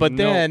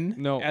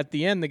at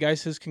the end, the guy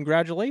says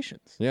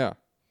congratulations. Yeah.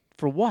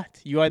 For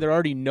what? You either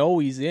already know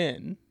he's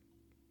in.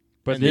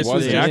 But they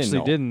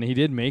actually didn't. He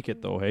did make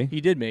it though. Hey,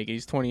 he did make it.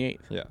 He's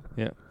 28th.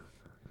 Yeah.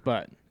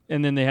 But.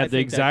 And then they had the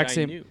exact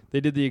same. They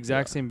did the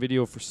exact same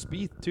video for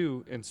Spieth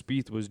too, and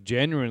Spieth was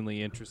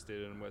genuinely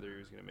interested in whether he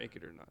was going to make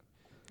it or not.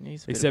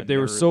 Except they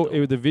were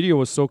the video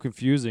was so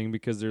confusing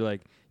because they're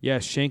like, yeah,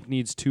 Shank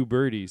needs 2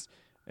 birdies,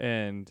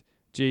 and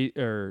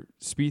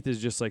Spieth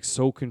is just like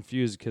so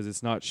confused because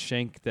it's not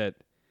Shank that.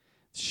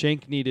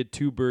 Shank needed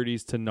 2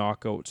 birdies to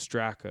knock out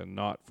Straka,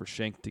 not for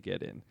Shank to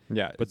get in.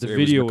 Yeah, but the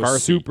video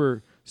was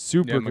super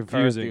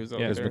confusing.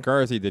 It was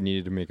McCarthy that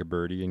needed to make a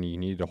birdie, and he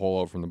needed to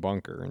hole out from the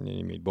bunker, and then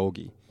he made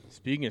bogey.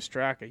 Speaking of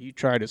Straka, he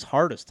tried his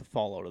hardest to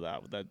fall out of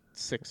that with that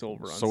 6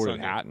 over on Sunday. So did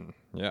Hatton.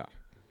 Yeah,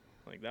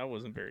 like that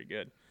wasn't very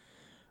good.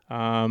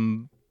 But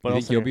you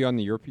think he'll be on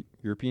the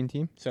European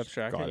team? Seth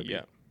Straka,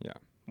 yeah,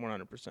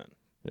 100%.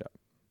 Yeah,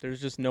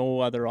 there's just no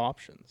other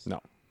options.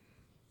 No.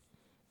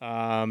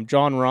 John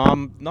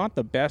Rahm, not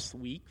the best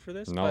week for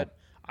this, but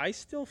I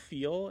still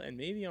feel, and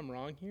maybe I'm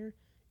wrong here,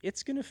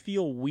 it's going to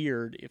feel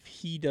weird if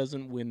he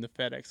doesn't win the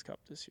FedEx Cup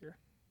this year.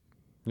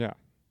 Yeah.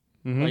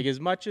 Mm-hmm. Like as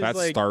much as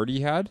that start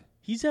he had?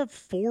 He's had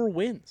 4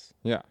 wins.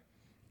 Yeah.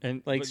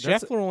 And like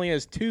Scheffler only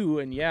has 2,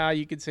 and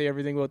you could say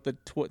everything about the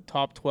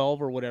top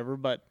 12 or whatever,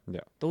 but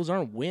those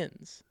aren't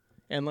wins.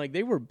 And like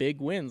they were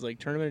big wins, like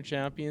Tournament of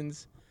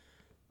Champions.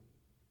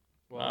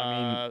 Well,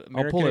 I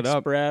American pull it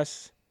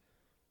Express,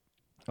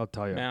 I'll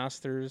tell you.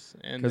 Masters,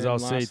 and Because then I'll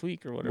last say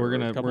week or whatever. we're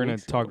gonna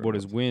talk about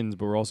his wins,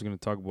 but we're also gonna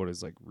talk about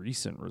his like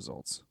recent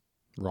results.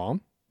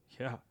 Rom?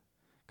 Yeah,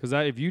 because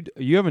if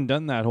you haven't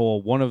done that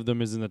whole one of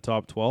them is in the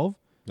top 12,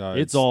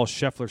 it's all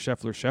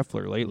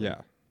Scheffler lately.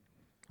 Yeah,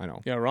 I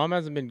know. Yeah, Rom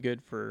hasn't been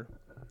good for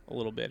a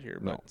little bit here,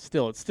 but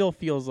still, it still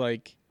feels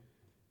like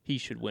he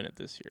should win it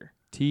this year.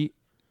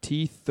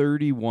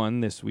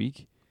 T31 this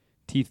week,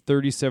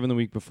 T37 the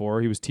week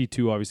before. He was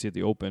T2 obviously at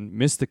the Open.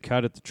 Missed the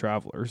cut at the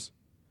Travelers.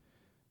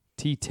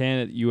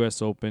 T10 at the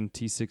U.S. Open,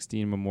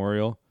 T16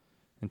 Memorial,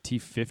 and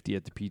T50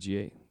 at the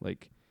PGA.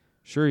 Like,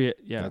 sure, yeah.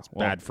 That's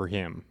bad for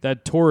him.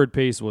 That torrid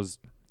pace was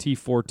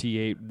T4,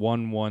 T8,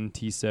 1-1,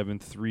 T7,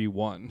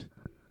 3-1.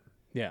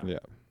 Yeah.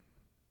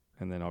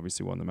 And then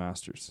obviously won the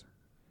Masters.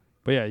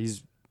 But yeah,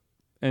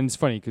 and it's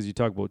funny because you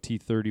talk about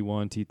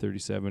T31,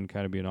 T37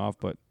 kind of being off,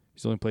 but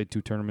he's only played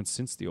 2 tournaments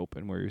since the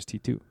Open where he was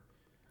T2.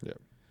 Yeah.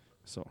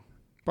 So.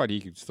 But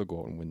he could still go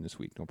out and win this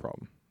week, no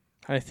problem.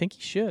 I think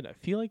he should. I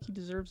feel like he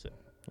deserves it.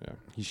 Yeah,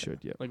 he should.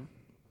 Yeah, like,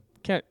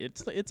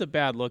 it's a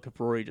bad look if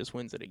Rory just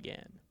wins it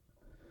again.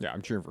 Yeah,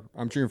 I'm cheering for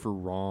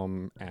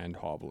Rahm and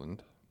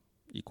Hovland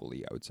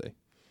equally, I would say.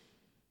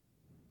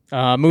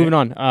 Moving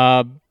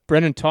on,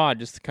 Brendan Todd,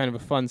 just kind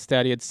of a fun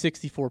stat. He had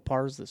 64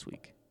 pars this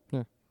week.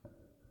 Yeah,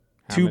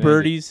 2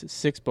 birdies,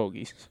 6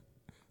 bogeys.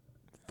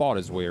 Fought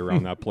his way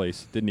around that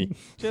place, didn't he?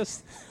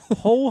 Just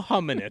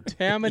ho-humming it.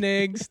 Ham and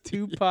eggs,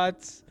 2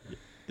 putts.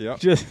 Yeah.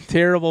 Just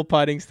terrible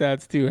putting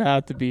stats, too,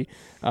 have to be.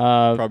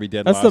 Probably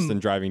dead last in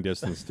driving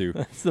distance, too.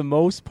 That's the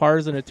most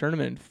pars in a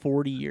tournament in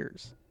 40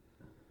 years.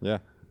 Yeah.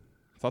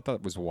 I thought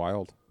that was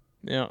wild.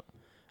 Yeah.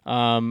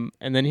 And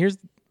then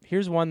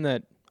here's one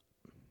that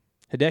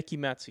Hideki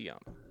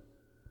Matsuyama.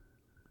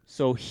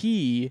 So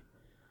he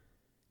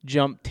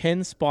jumped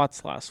 10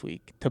 spots last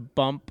week to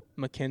bump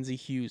Mackenzie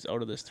Hughes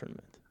out of this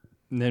tournament.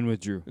 And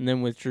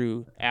then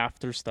withdrew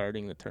after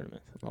starting the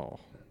tournament. Oh.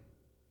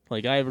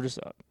 Like, I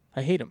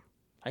hate him.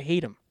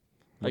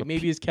 Like,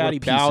 maybe his caddy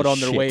bowed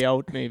on their way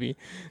out, maybe.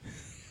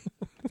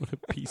 What a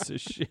piece of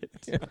shit.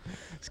 Yeah.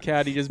 His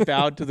caddy just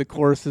bowed to the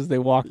course as they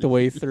walked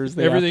away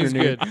Thursday Everything's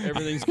afternoon. good.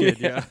 Everything's good,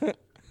 yeah.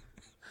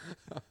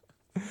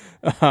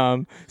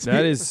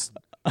 That is...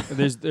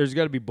 There's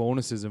got to be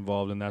bonuses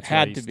involved, and that's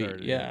had to be.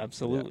 Yeah,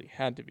 absolutely. Yeah.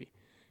 Had to be.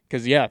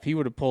 Because, yeah, if he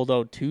would have pulled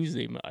out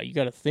Tuesday, you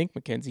got to think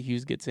Mackenzie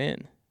Hughes gets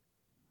in.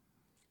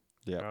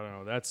 Yeah. I don't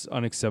know. That's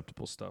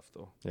unacceptable stuff,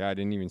 though. Yeah, I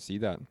didn't even see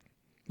that.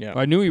 Yeah.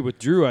 I knew he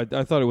withdrew. I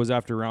thought it was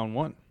after round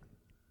 1.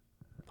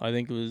 I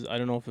think it was, I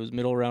don't know if it was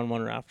middle round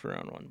 1 or after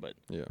round 1, but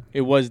yeah,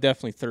 it was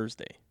definitely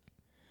Thursday.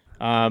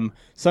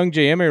 Sung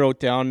J. Emery wrote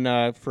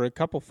down for a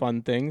couple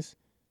fun things.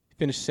 He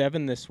finished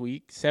 7th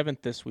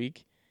this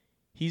week.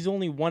 He's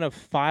only one of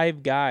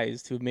 5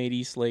 guys to have made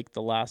East Lake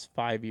the last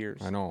 5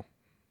 years. I know.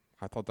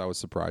 I thought that was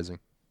surprising.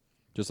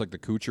 Just like the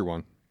Kuchar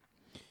one.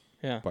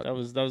 Yeah, but that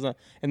was not.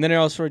 And then I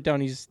also wrote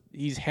down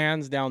he's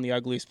hands down the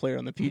ugliest player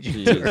on the PGA.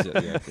 He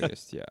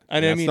is, yeah.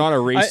 And it's not a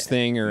race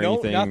thing or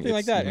anything. Nothing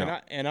like that. No.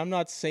 And I'm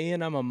not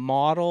saying I'm a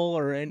model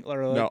or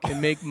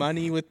can make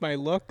money with my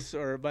looks,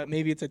 but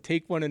maybe it's a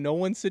take one and no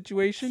one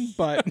situation.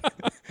 But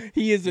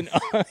he is an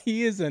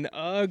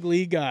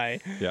ugly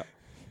guy. Yeah.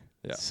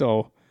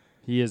 So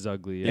he is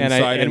ugly. And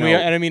I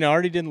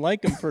already didn't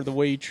like him for the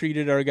way he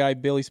treated our guy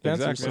Billy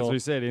Spencer. Exactly. So that's what he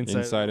said.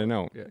 Inside and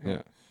out.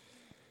 Yeah.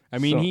 I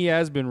mean, he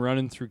has been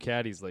running through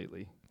caddies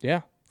lately.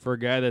 Yeah, for a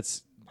guy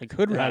that's like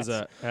hood rats.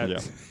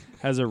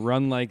 has a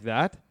run like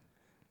that,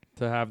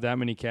 to have that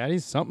many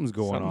caddies, something's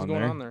going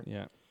on there.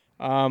 Yeah.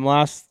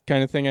 Last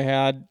kind of thing I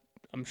had,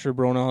 I'm sure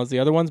Bronell has the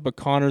other ones, but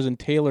Connors and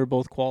Taylor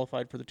both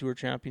qualified for the Tour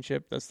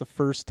Championship. That's the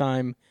first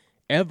time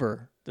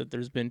ever that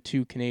there's been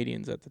 2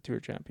 Canadians at the Tour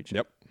Championship.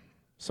 Yep.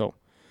 So,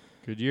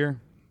 good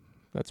year.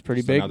 That's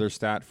pretty big. Another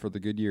stat for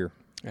the good year.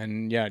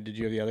 And yeah, did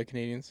you have the other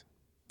Canadians?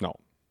 No.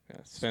 Yeah,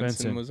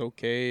 Svensson was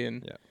okay,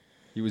 and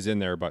he was in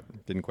there, but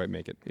didn't quite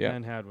make it. Yeah,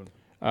 and had one.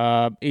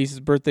 Ace's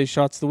birthday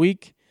shots of the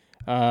week.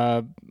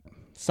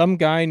 Some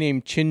guy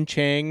named Chin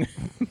Chang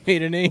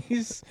made an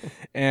ace,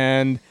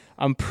 and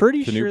I'm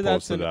pretty sure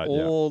that's an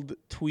old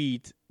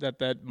tweet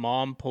that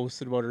mom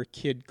posted about her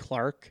kid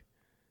Clark,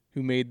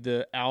 who made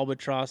the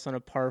albatross on a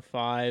par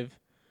 5.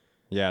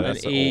 Yeah,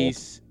 that's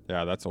ace. Old.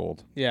 Yeah, that's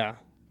old. Yeah,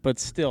 but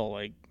still,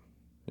 like,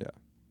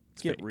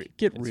 get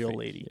real, fake.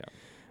 lady.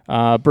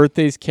 Yeah.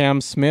 Birthdays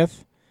Cam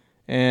Smith,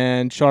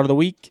 and shot of the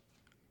week.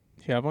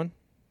 Do you have one?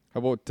 How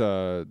about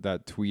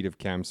that tweet of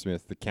Cam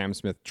Smith? The Cam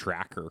Smith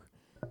tracker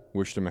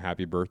wished him a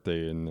happy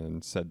birthday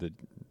and said that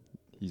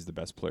he's the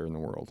best player in the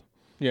world.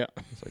 Yeah.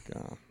 It's like,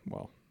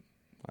 well,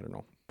 I don't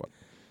know, but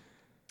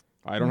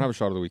I don't have a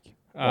shot of the week.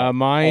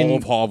 Mine, all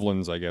of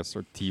Hovland's, I guess,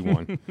 or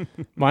T1.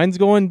 Mine's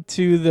going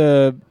to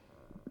the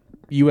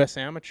U.S.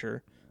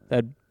 Amateur.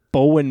 That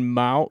Bowen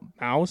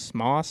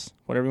Moss,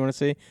 whatever you want to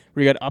say,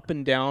 where you got up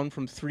and down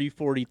from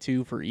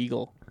 342 for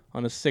eagle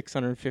on a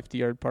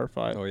 650-yard par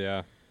 5. Oh,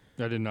 yeah.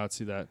 I did not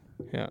see that.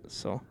 Yeah,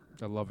 so.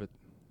 I love it.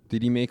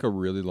 Did he make a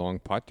really long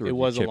putt? Or it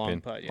was a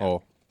long putt, yeah.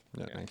 Oh,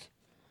 yeah,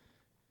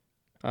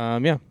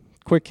 nice.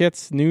 Quick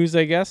hits, news,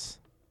 I guess.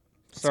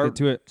 Let's get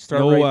to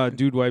it.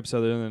 Dude wipes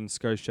other than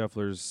Sky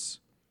Scheffler's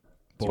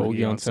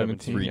bogey on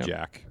 17. 3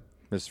 jack.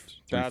 This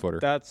 3-footer.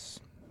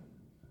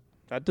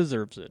 That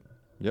deserves it.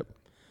 Yep.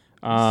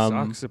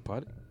 Sucks at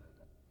putting.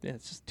 Yeah,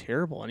 it's just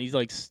terrible. And he's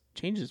like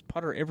changes his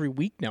putter every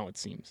week now, it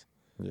seems.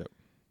 Yep.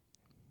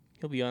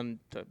 He'll be on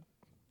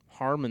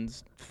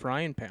Harmon's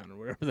frying pan or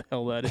whatever the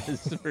hell that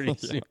is pretty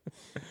soon.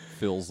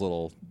 Phil's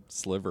little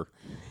sliver.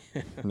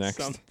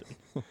 Next.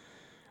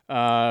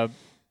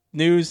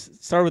 News.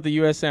 Start with the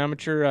U.S.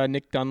 Amateur.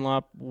 Nick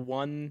Dunlop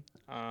won.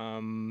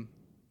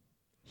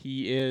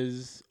 He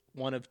is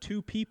one of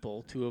 2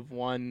 people to have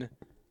won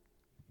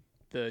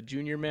the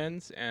junior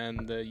men's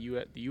and the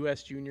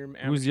U.S. junior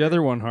amateur. Who's the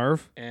other one,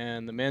 Harv?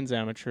 And the men's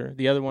amateur.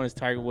 The other one is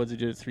Tiger Woods, who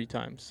did it 3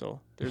 times. So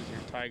there's your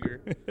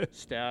Tiger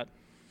stat.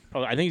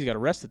 Oh, I think he's got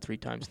arrested 3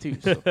 times too.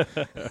 So.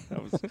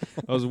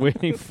 I was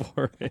waiting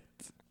for it.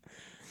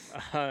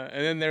 And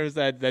then there was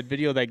that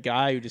video of that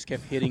guy who just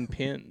kept hitting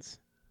pins.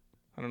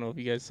 I don't know if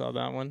you guys saw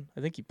that one.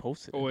 I think he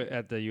posted it.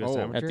 At the U.S.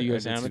 Amateur? At the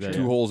U.S. Amateur.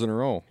 2 holes in a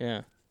row.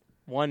 Yeah.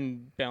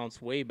 One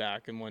bounced way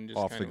back and one just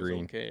off the green.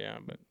 Was okay, yeah.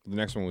 But the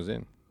next one was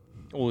in.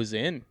 Oh, it was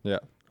in? Yeah.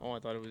 Oh, I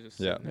thought it was just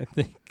yeah. I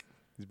think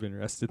he's been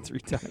arrested 3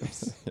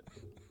 times. It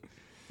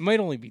might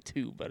only be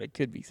 2, but it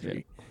could be 3.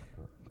 Yeah.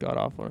 Got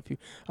off on a few.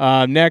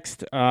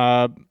 Next,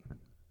 Brandel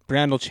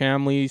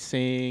Chamley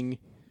saying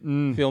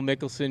Phil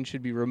Mickelson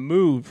should be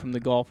removed from the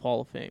Golf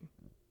Hall of Fame,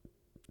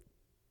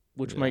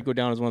 which might go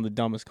down as one of the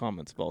dumbest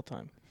comments of all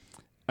time.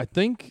 I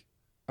think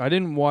I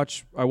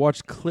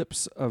watched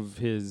clips of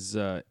his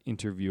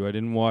interview. I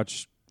didn't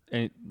watch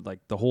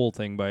the whole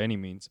thing by any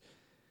means.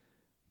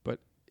 But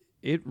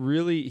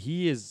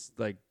he is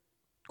like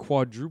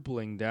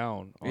quadrupling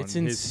down on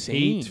his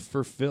hate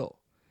for Phil.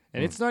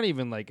 And it's not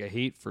even like a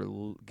hate for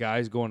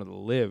guys going to the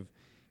live.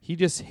 He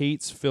just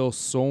hates Phil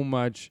so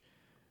much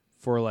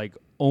for like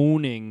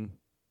owning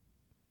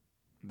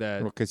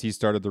that. Because he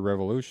started the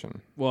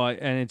revolution. Well,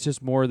 and it's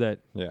just more that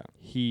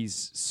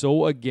he's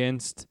so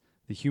against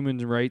the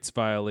human rights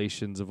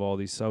violations of all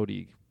these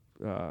Saudi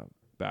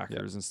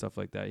backers and stuff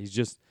like that. He's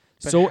just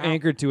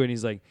anchored to it. And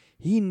he's like,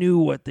 he knew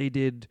what they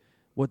did,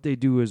 what they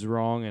do is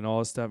wrong and all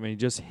this stuff. And he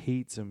just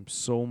hates him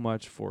so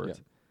much for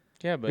it.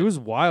 Yeah, but it was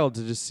wild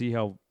to just see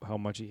how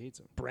much he hates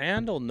him.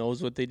 Brandel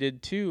knows what they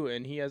did too,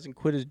 and he hasn't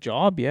quit his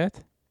job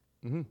yet.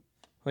 Mm-hmm.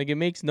 Like, it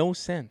makes no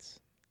sense.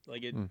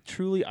 Like, it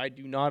truly, I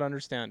do not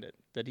understand it.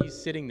 That he's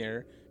sitting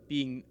there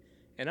being,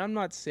 and I'm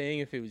not saying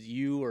if it was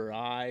you or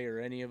I or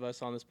any of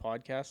us on this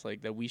podcast,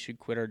 like, that we should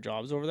quit our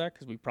jobs over that,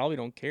 because we probably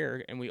don't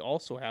care, and we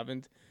also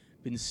haven't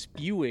been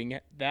spewing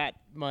that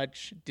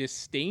much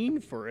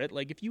disdain for it.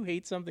 Like, if you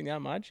hate something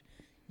that much,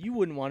 you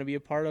wouldn't want to be a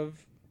part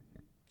of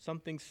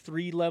something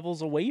 3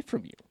 levels away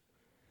from you.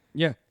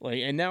 Yeah.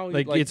 And now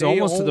it's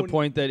almost to the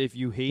point that if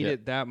you hate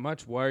it that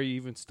much, why are you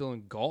even still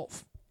in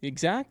golf?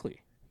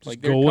 Exactly.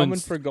 Just they're coming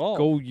for golf.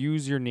 Go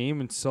use your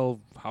name and sell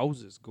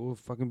houses. Go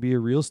fucking be a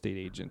real estate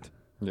agent.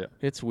 Yeah.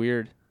 It's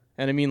weird.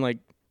 And I mean,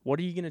 what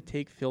are you going to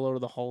take Phil out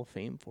of the Hall of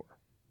Fame for?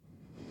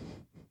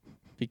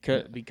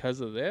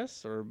 Because of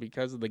this or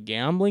because of the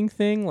gambling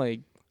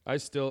thing? I'm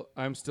still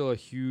a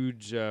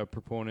huge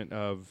proponent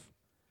of,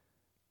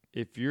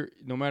 if you're,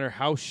 no matter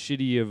how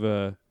shitty of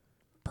a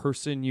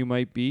person you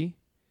might be,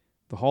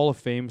 the Hall of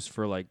Fame's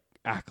for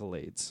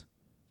accolades.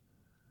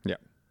 Yeah.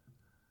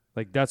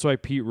 That's why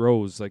Pete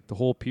Rose, the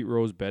whole Pete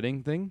Rose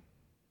betting thing,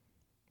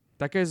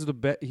 that guy's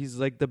he's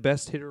the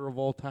best hitter of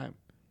all time.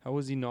 How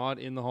is he not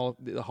in the Hall?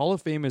 The Hall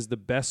of Fame is the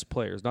best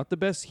players, not the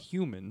best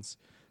humans,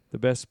 the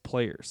best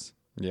players.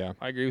 Yeah.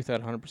 I agree with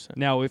that 100%.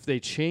 Now, if they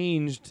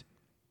changed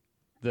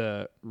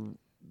the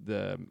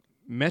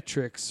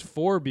metrics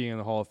for being in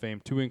the Hall of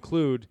Fame to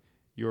include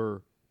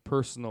your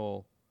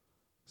personal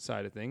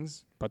side of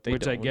things,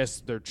 which I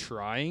guess they're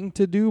trying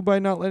to do by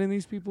not letting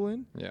these people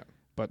in. Yeah.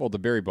 But the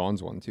Barry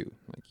Bonds one too.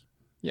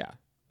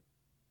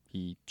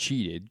 He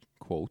cheated,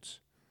 quotes,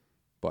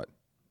 but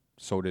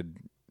so did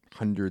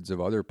hundreds of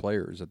other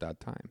players at that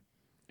time.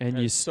 And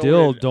you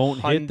still don't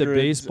hit the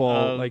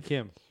baseball like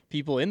him.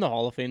 People in the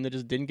Hall of Fame that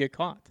just didn't get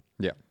caught.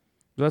 Yeah.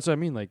 That's what I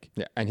mean.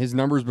 And his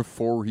numbers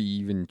before he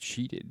even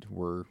cheated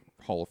were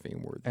Hall of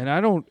Fame worthy. And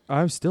I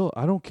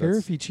don't care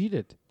if he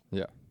cheated.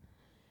 Yeah.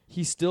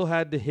 He still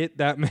had to hit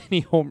that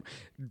many home.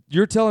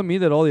 You're telling me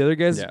that all the other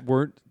guys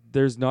weren't,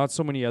 there's not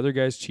so many other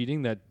guys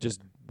cheating that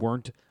just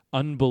weren't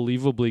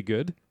unbelievably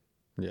good?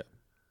 Yeah.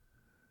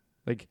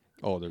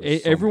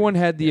 Everyone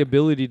had the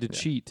ability to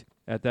cheat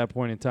at that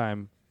point in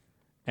time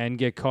and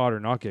get caught or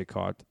not get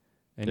caught.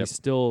 And he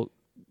still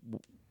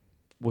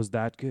was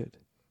that good.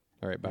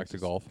 All right, back to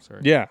golf.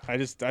 Sorry. Yeah, I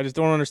just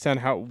don't understand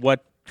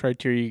what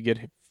criteria you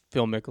get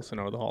Phil Mickelson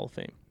out of the Hall of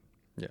Fame.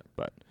 Yeah.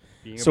 But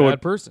being a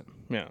bad person.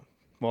 Yeah.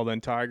 Well,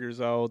 then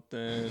Tiger's out,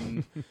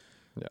 then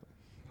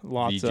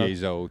lots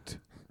VJ's out.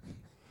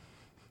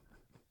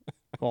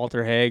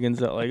 Walter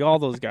Hagen's out. All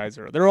those guys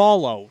they're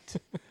all out.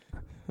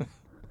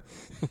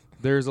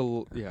 There's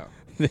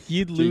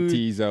You'd lose.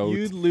 JT's out.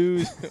 You'd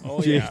lose.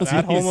 Oh yeah,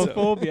 that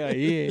homophobe. Yeah,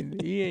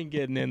 he ain't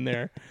getting in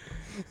there.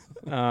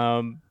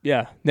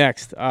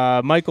 Next,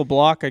 Michael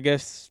Block. I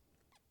guess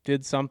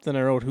did something.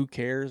 I wrote, who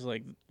cares?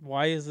 Like,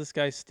 why is this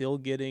guy still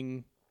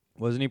getting...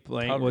 Wasn't he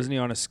playing? covered? Wasn't he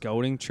on a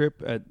scouting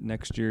trip at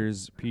next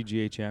year's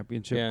PGA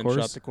Championship and course?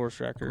 shot the course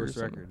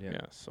record. Yeah.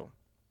 So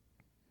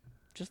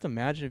just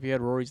imagine if he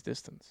had Rory's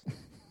distance.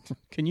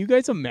 Can you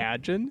guys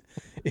imagine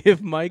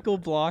if Michael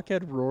Block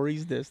had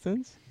Rory's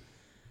distance?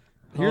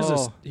 Here's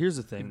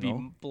the thing, it'd though.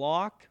 be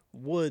Block,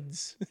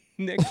 Woods,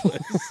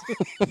 Nicholas.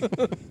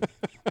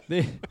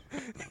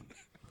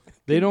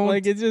 they don't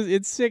like.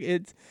 It's sick.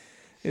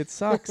 It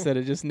sucks that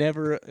it just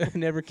never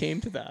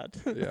came to that.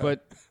 Yeah.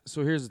 But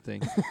so here's the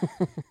thing: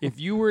 if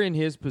you were in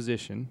his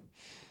position,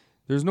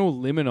 there's no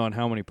limit on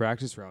how many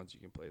practice rounds you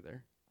can play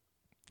there.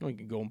 Well, you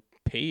can go and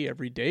pay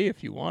every day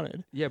if you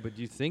wanted. Yeah, but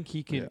do you think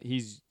he can?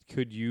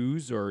 Could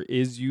use or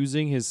is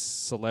using his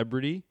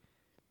celebrity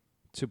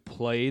to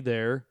play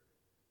there?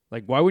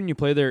 Like, why wouldn't you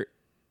play there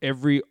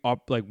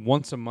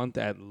once a month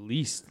at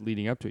least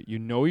leading up to it? You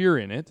know you're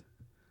in it.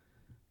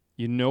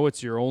 You know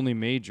it's your only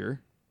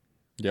major.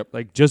 Yep.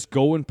 Like, just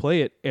go and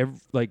play it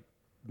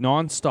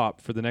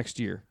nonstop for the next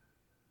year.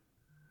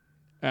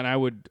 And I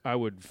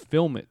would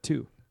film it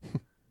too.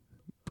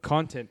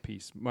 Content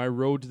piece. My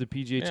road to the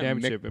PGA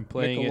Championship and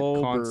playing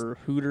Michelob it or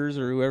Hooters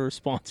or whoever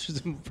sponsors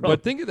him.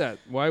 But think of that.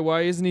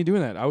 Why isn't he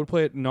doing that? I would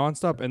play it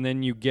nonstop, and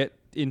then you get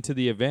into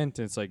the event,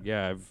 and it's like,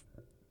 I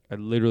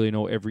literally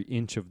know every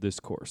inch of this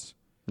course.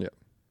 Yeah.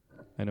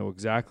 I know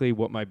exactly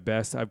what my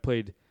best. I've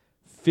played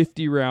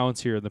 50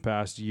 rounds here in the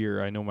past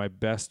year. I know my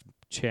best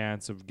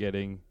chance of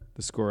getting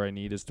the score I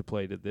need is to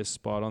play to this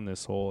spot on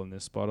this hole and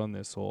this spot on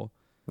this hole.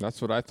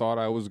 That's what I thought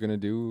I was going to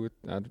do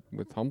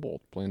with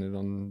Humboldt, playing it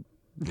on...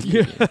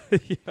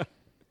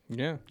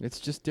 Yeah. It's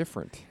just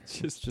different.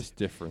 It's just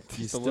different.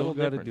 You still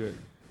got to do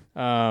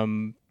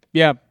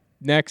it.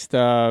 Next,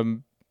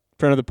 friend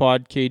of the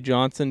pod, Kay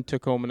Johnson,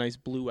 took home a nice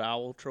Blue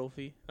Owl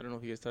trophy. I don't know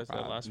if you guys touched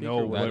that last week.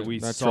 No, but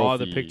we saw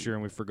the picture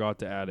and we forgot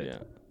to add it. Yeah.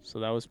 So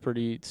that was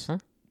pretty.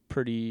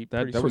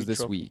 That was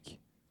this week,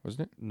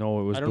 wasn't it?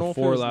 No, it was I don't know if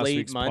it before was last late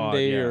week's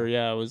Monday pod.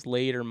 it was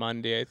late or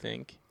Monday, I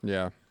think.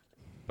 Yeah.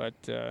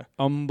 But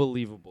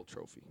unbelievable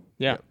trophy.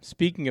 Yeah.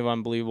 Speaking of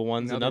unbelievable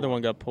ones, another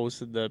one got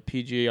posted. The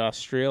PGA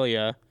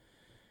Australia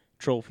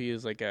trophy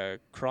is like a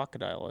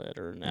crocodile head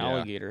or an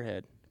alligator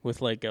head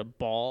with like a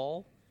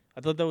ball.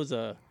 I thought that was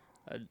a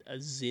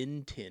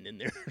Zin tin in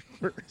there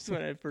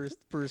when I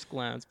first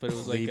glanced, but it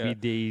was like Baby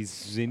Days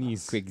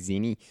Zinnies. Quick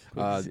Zinnie.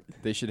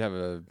 They should have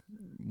a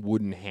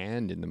wooden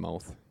hand in the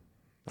mouth.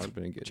 That would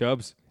have been good.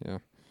 Chubbs. Yeah.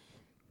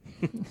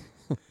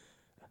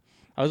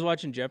 I was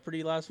watching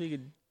Jeopardy last week,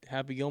 and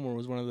Happy Gilmore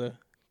was one of the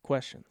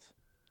questions.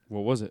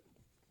 What was it?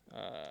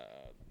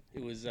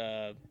 It was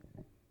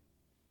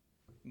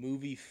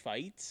movie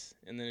fights,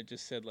 and then it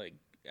just said like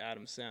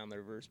Adam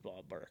Sandler versus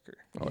Bob Barker.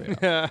 Oh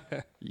yeah.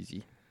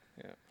 Easy.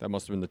 Yeah. That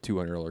must have been the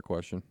 $200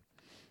 question.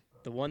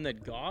 The one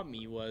that got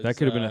me was that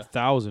could have been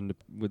 1,000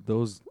 with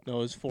those. No, it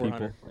was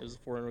 400. People. It was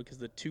 400 because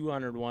the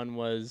 200 one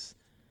was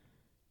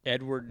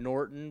Edward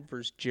Norton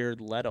versus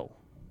Jared Leto,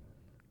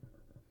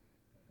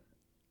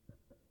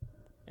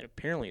 and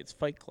apparently it's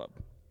Fight Club.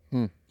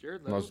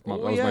 Jared Leto. That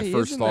was my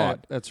first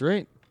thought. That's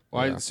right.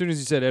 Well, as soon as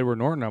you said Edward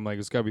Norton, I'm like,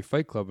 it's got to be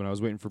Fight Club, and I was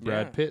waiting for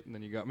Brad Pitt, and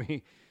then you got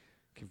me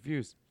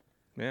confused.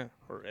 Yeah,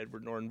 or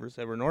Edward Norton versus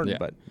Edward Norton. Yeah,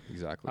 but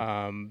exactly.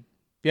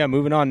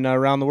 Moving on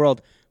around the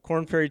world.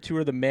 Korn Ferry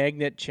Tour, the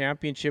Magnet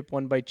Championship,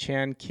 won by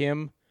Chan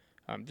Kim.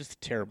 Just a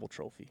terrible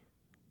trophy.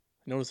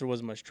 I noticed there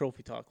wasn't much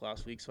trophy talk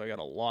last week, so I got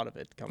a lot of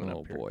it coming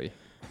up here. Oh, boy.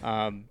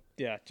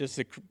 Just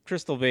a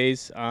crystal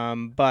vase.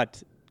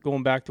 But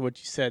going back to what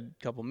you said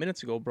a couple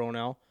minutes ago,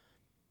 Bronell,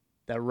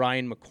 that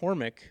Ryan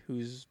McCormick,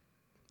 who's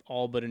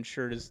all but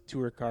insured his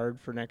tour card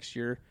for next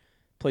year,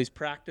 plays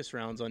practice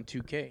rounds on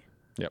 2K.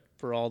 Yep.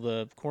 For all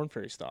the Korn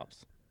Ferry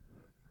stops.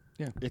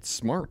 Yeah. It's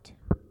smart.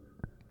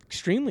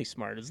 Extremely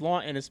smart. As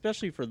long, and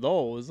especially for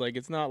those, like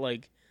it's not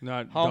like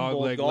not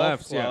Humboldt Golf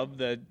lefts, Club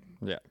that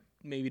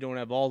maybe don't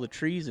have all the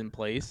trees in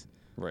place.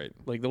 Right.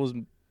 Like those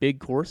big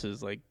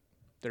courses, like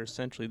they're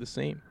essentially the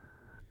same.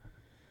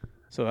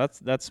 So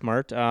that's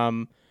smart.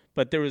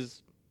 But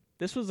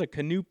this was a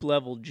Canoop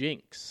level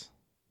jinx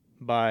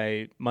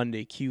by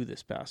Monday Q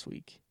this past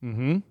week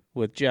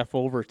with Jeff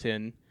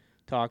Overton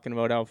talking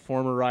about how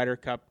former Ryder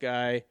Cup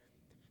guy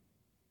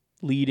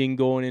leading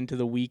going into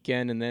the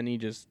weekend, and then he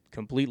just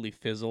completely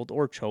fizzled,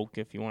 or choke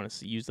if you want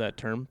to use that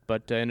term,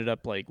 but ended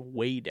up like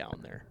way down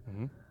there,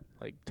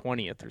 like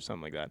 20th or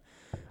something like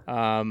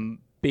that.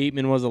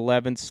 Bateman was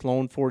 11th,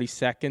 Sloan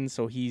 42nd,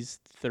 so he's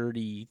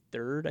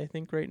 33rd, I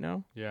think, right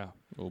now. Yeah.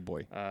 Oh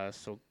boy.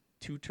 So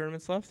 2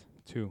 tournaments left.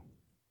 2.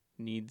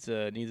 Needs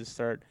a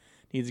start.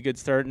 Needs a good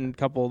start in a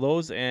couple of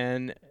those.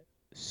 And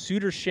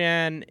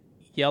Sudarshan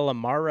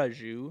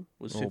Yelamaraju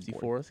was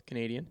 54th,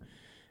 Canadian.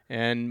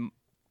 And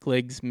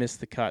Gliggs missed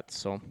the cut,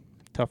 so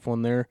tough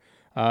one there.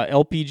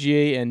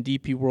 LPGA and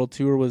DP World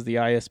Tour was the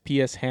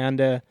ISPS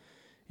Handa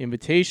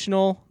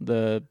Invitational,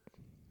 the,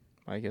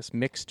 I guess,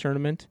 mixed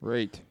tournament.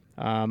 Right.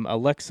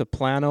 Alexa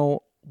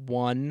Plano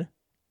won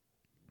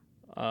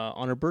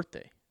on her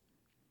birthday.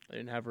 I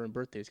didn't have her in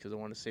birthdays because I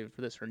wanted to save it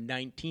for this. Her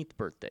 19th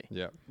birthday.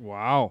 Yeah.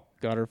 Wow.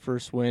 Got her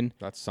first win.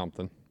 That's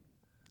something.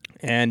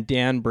 And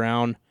Dan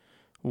Brown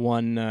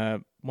won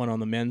on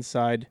the men's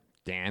side.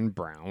 Dan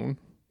Brown?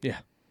 Yeah.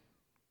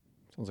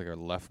 Sounds like a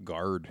left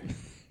guard.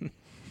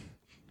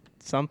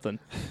 Something.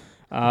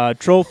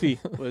 Trophy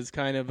was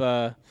kind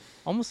of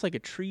almost like a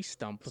tree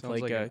stump with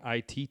Sounds like an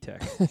IT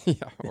tech. Yeah,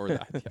 or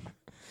that. Yeah.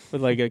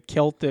 With like a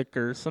Celtic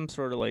or some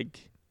sort of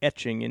like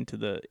etching into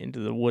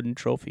the wooden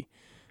trophy.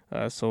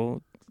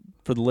 So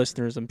for the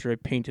listeners, I'm sure I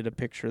painted a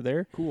picture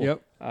there. Cool.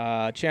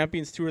 Yep.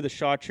 Champions Tour, the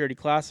Shaw Charity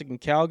Classic in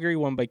Calgary,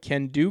 won by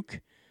Ken Duke.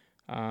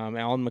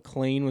 Alan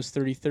McLean was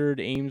 33rd.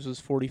 Ames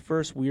was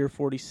 41st. Weir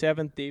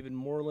 47th. David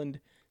Moreland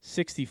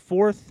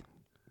 64th.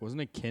 Wasn't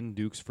it Ken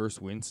Duke's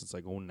first win since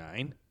like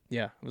 2009?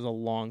 Yeah, it was a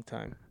long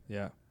time.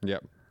 Yeah.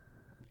 Yep.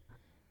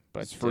 But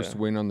his first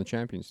win on the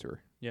Champions Tour.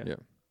 Yeah.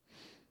 Yep.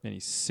 And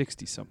he's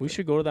 60-something. We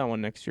should go to that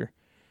one next year.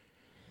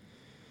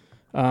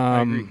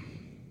 I agree.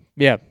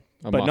 Yeah,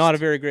 A but must. not a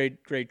very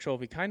great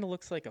trophy. Kind of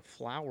looks like a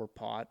flower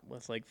pot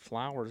with like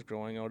flowers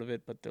growing out of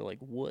it, but they're like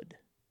wood.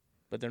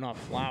 But they're not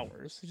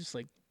flowers. They're just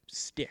like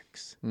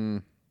sticks.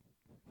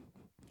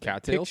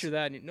 Cattails? Picture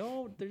that.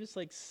 No, they're just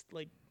like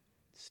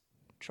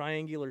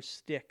triangular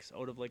sticks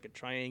out of like a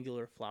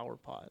triangular flower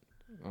pot.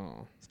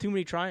 Oh. It's too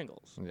many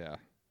triangles. Yeah.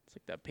 It's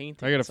like that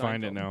painting. I got in to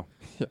find it Seinfeld.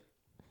 now.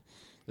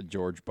 The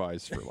George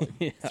buys for like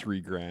Yeah.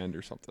 $3,000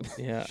 or something.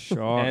 Yeah.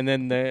 Shaw. And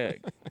then the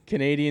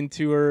Canadian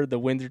Tour, the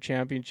Windsor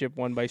Championship,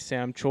 won by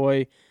Sam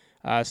Choi.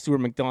 Stuart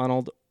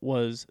McDonald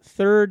was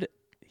third.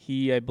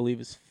 He, I believe,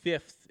 is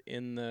fifth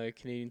in the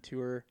Canadian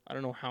Tour. I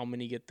don't know how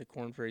many get the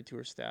Corn Ferry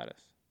Tour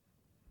status.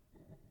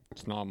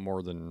 It's not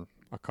more than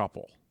a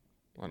couple.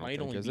 I don't Might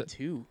think, only is be it?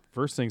 2.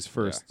 First things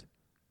first.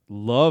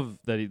 Love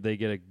that they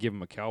get to give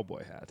him a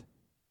cowboy hat.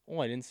 Oh,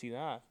 I didn't see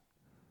that.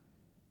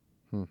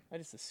 Hmm. I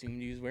just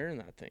assumed he was wearing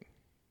that thing.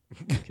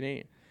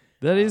 Canadian.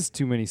 That is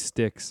too many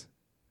sticks.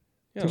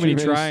 Yeah, Too many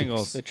like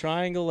triangles. the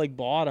triangle like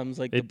bottoms,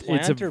 like It- the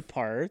it's a- planter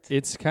part.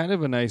 It's kind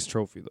of a nice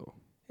trophy, though.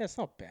 Yeah, it's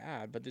not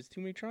bad, but there's too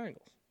many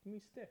triangles. Too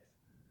many sticks.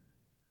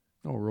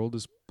 Oh, Roll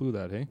just blew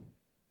that, hey?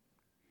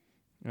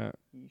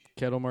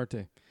 Kettle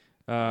Marte.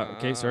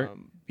 Okay, sorry.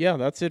 Yeah,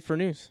 that's it for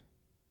news.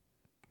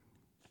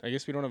 I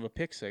guess we don't have a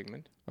pick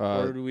segment.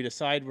 Or do we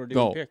decide we're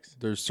doing No, picks?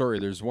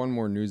 there's one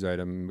more news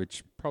item,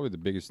 which probably the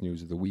biggest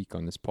news of the week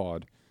on this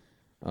pod.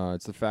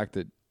 It's the fact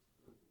that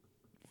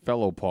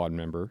fellow pod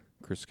member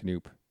Chris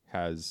Knoop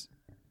has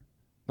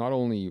not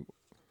only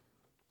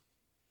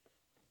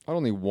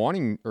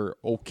wanting or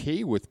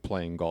okay with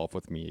playing golf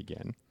with me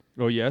again,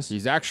 Oh, yes?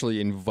 he's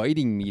actually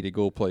inviting me to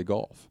go play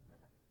golf.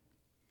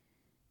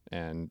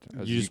 And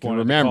as You you just can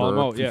wanted to call him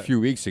remember, out, yeah. a few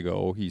weeks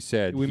ago, he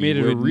said We he made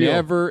it a would real.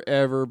 never,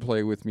 ever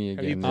play with me you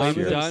again played this with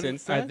year. him done.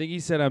 since I then? think he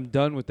said I'm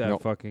done with that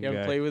Nope. fucking You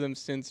haven't guy. played with him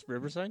since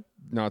Riverside?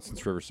 Not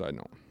since Riverside,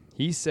 no.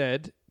 He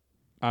said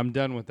I'm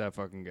done with that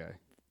fucking guy.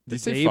 Did he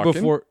say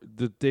fucking?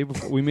 The day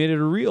before we made it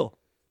a reel.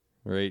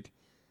 Right.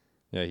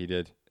 Yeah, he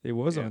did. It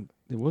was Yeah. on.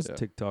 It was Yeah.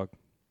 TikTok.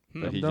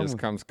 But I'm he done just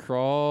with- comes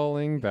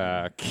crawling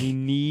back. He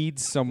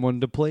needs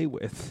someone to play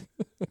with.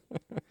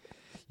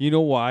 You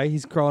know why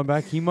he's crawling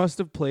back? He must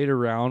have played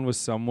around with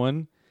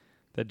someone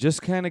that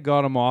just kind of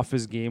got him off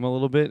his game a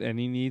little bit, and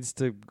he needs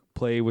to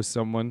play with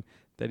someone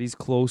that he's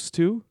close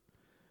to,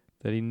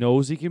 that he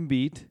knows he can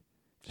beat,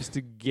 just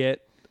to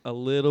get a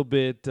little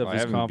bit of I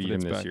his haven't beat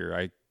him confidence this back. year.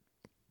 I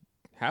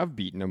have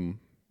beaten him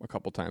a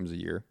couple times a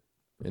year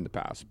in the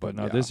past, But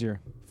but not this year.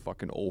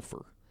 Fucking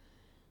over.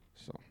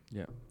 So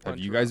Yeah. have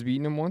you Punch guys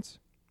beaten him once?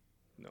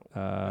 No.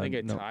 I think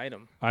I no. tied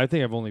him. I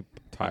think I've only.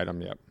 Tied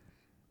him, yep.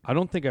 I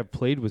don't think I've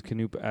played with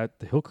Canoop at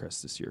the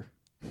Hillcrest this year.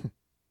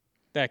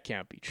 That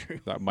can't be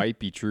true. That might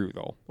be true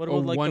though. What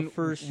about like one, the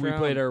first we round?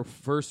 played our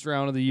first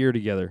round of the year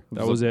together.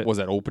 That was it. Was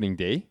that opening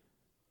day?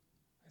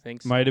 I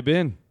think so. Might have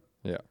been.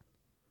 Yeah.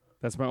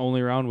 That's my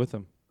only round with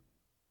him.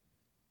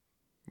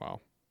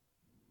 Wow.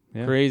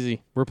 Yeah.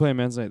 Crazy. We're playing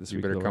men's night this You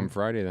week. better though, come right?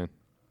 Friday then.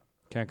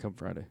 Can't come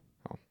Friday.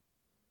 Oh.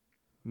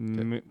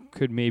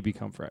 Could maybe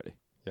come Friday.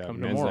 Yeah, Come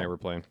men's tomorrow. night we're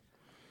playing.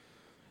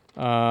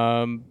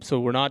 So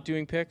we're not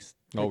doing picks?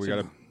 No, we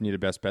Picks need a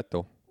best bet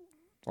though.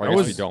 Or I I guess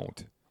we was-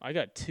 don't. I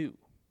got 2.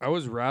 I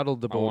was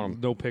rattled want about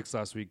 'em. no picks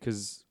last week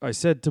because I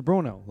said to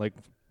Brono, like,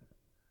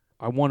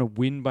 I want to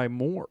win by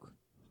more.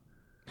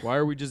 Why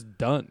are we just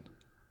done?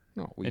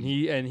 No, And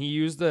he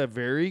used a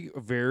very,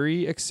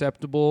 very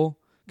acceptable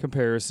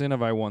comparison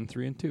of I won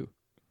 3 and 2.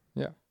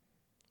 Yeah.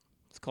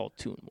 It's called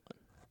 2 and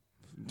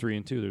 1. 3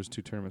 and 2. There's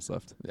 2 tournaments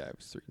left. Yeah, it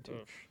was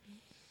 3-2.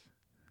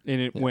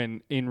 And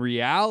when in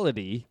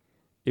reality,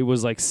 it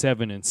was like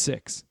 7 and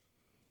 6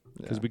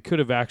 because Yeah. we could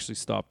have actually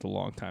stopped a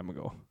long time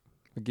ago.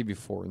 I'll give you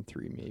 4 and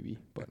 3 maybe,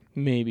 but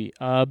Maybe.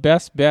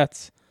 Best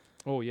bets.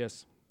 Oh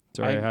yes,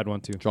 sorry, I had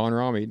one too. John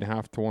Rahm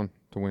 8.5 to 1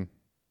 to win.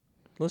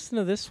 Listen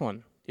to this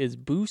one. Is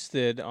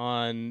boosted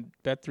on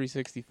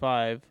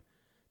Bet365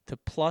 to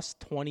plus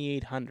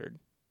 2,800.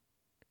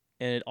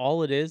 And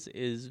all it is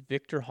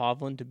Victor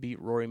Hovland to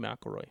beat Rory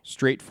McIlroy.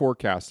 Straight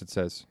forecast, it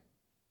says.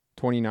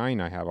 29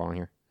 I have on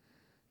here.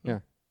 Yeah,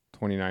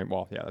 29.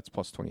 Well, yeah, that's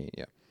plus 28,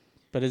 yeah.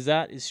 But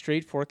is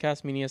straight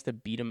forecast mean he has to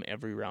beat him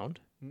every round?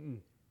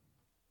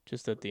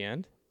 Just at the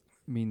end?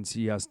 Means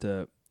he has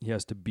to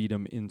beat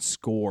him in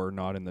score,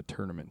 not in the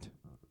tournament.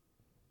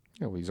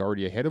 Yeah, well, he's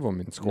already ahead of him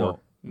in score.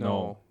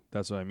 No,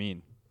 that's what I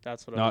mean.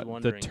 That's what I was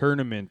wondering. Not the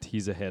tournament,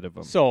 he's ahead of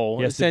him.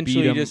 So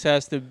essentially, he just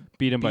has to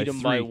beat him by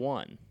 3.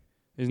 1.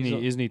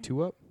 Isn't he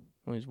 2 up?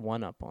 Well, he's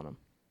 1 up on him.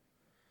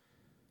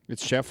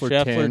 It's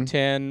Scheffler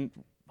 10,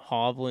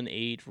 Hovland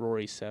 8,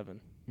 Rory 7.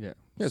 Yeah.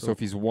 Yeah. So if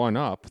he's 1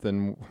 up,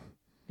 then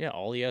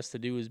all he has to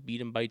do is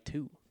beat him by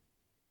 2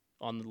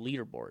 on the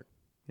leaderboard.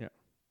 Yeah.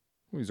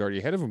 Well, he's already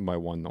ahead of him by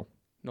 1, though.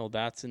 No,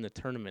 that's in the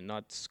tournament,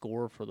 not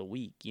score for the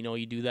week.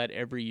 You do that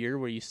every year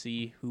where you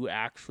see who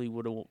actually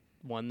would have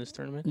won this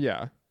tournament.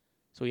 Yeah.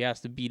 So he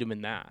has to beat him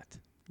in that.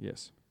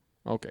 Yes.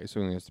 Okay, so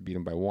he only has to beat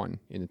him by 1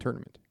 in the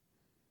tournament.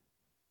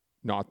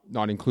 Not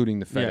including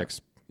the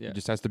FedEx. Yeah. He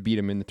just has to beat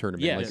him in the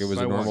tournament. Yes. Like it was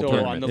a By normal one. So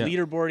tournament. on the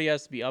leaderboard, he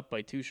has to be up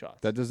by 2 shots.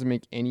 That doesn't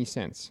make any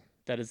sense.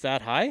 That is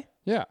that high?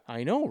 Yeah.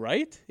 I know,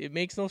 right? It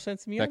makes no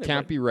sense to me That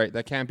can't be right.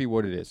 That can't be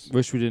what it is.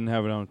 Wish we didn't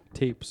have it on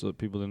tape so that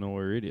people didn't know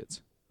we're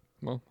idiots.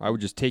 Well, I would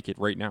just take it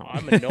right now.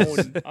 I'm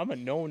a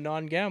known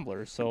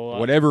non-gambler, so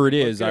whatever it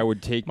is, I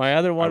would take. My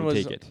other one was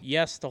take it.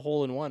 yes to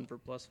hole in one for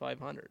plus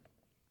 500.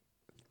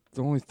 It's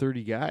only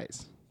 30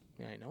 guys.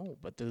 Yeah, I know,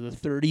 but they're the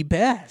 30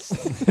 best.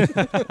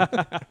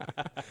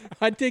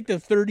 I'd take the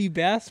 30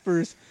 best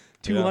versus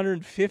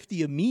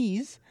 250 of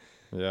me's.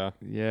 Yeah.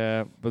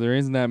 Yeah, but there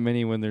isn't that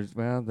many when there's,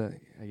 I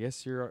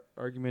guess your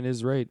argument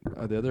is right.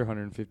 The other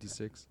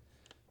 126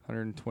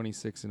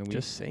 in a week.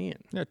 Just saying.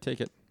 Yeah,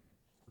 take it.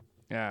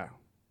 Yeah.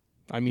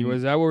 I mean,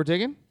 is that what we're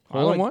taking?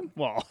 Hole in one?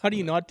 Well, how do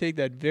you not take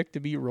that Vic to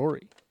beat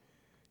Rory?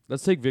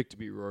 Let's take Vic to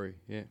beat Rory.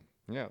 Yeah.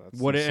 Yeah,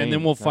 that's and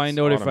then we'll find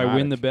out if I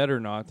win the bet or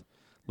not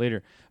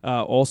later.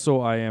 Also,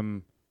 I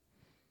am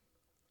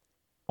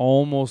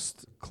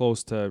almost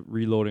close to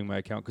reloading my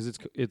account because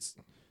it's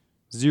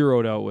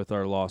zeroed out with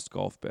our lost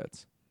golf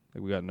bets.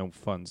 Like we got no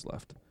funds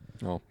left.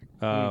 Oh.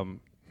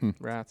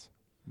 Rats.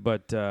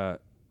 But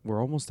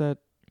we're almost at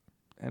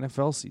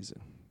NFL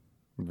season.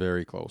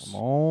 Very close. I'm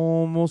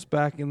almost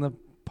back in the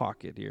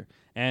pocket here.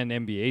 And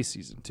NBA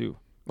season, too.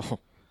 Oh.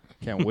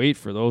 Can't wait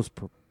for those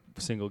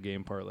single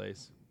game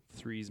parlays.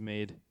 Threes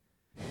made.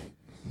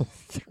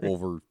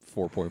 Over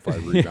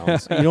 4.5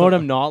 rebounds. You know what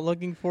I'm not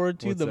looking forward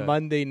to? What's the that?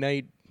 Monday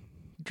night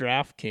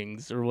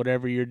DraftKings or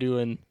whatever you're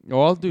doing.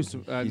 Oh, I'll do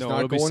some. He's no, not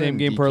it'll be going same in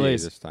game DK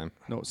parlays. this time.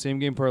 No, same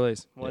game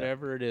parlays.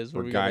 Whatever it is.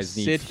 Where we guys gotta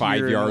need sit 5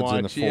 here and yards in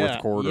the watch.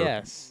 fourth quarter.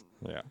 Yes.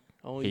 Yeah.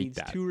 Oh, he Hate needs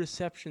that. 2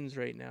 receptions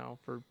right now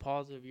for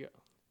positive.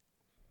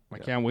 I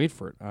can't wait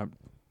for it.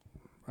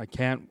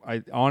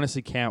 I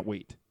honestly can't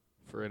wait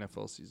for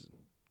NFL season.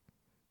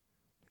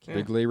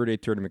 Big Labor Day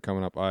tournament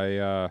coming up.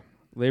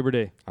 Labor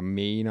Day. I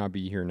may not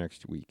be here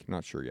next week.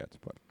 Not sure yet,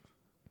 but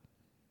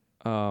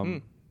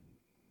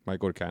might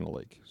go to Candle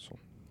Lake. So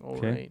All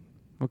Okay. right.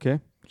 Okay.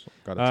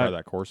 got to try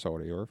that course out,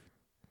 Yorf.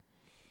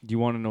 Do you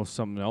want to know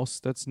something else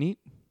that's neat?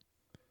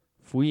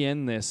 If we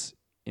end this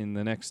in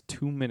the next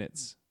 2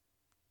 minutes,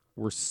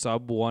 we're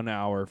sub 1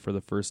 hour for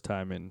the first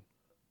time in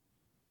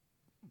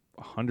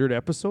 100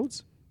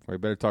 episodes. Well, you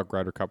better talk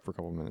Ryder Cup for a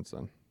couple minutes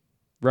then.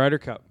 Ryder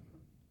Cup.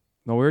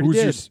 No, we already Who's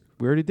did. your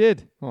We already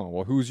did. Oh,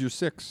 well, who's your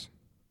 6?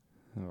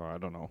 Oh, I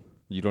don't know.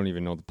 You don't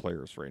even know the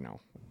players right now.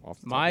 Off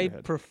the top My of your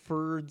head.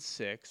 preferred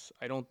 6,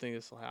 I don't think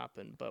this will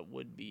happen, but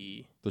would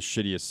be. The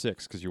shittiest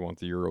 6 because you want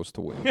the Euros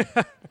to win.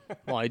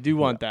 Well, I do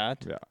want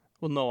that. Yeah.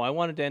 Well, no, I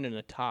wanted to end in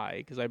a tie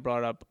because I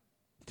brought up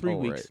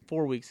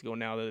 4 weeks ago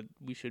now that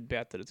we should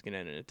bet that it's going to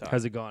end in a tie.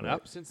 Has it gone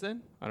up since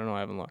then? I don't know.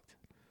 I haven't looked.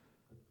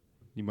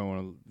 You might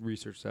want to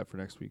research that for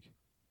next week.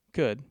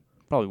 Could.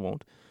 Probably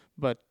won't.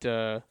 But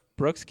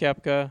Brooks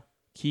Koepka,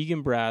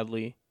 Keegan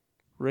Bradley,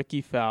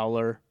 Ricky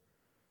Fowler,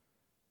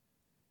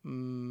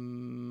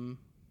 Tony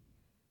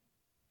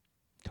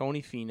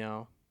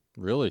Finau.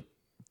 Really?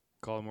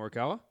 Colin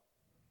Morikawa?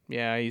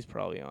 Yeah, he's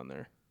probably on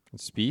there. And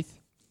Spieth?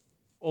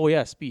 Oh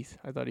yeah, Spieth.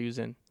 I thought he was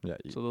in. Yeah.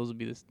 So those would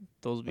be the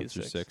That's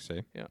your 6,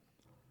 eh? Yeah.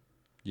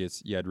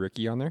 Yes, you had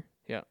Ricky on there?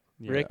 Yeah.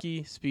 Yeah.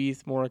 Ricky,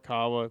 Spieth,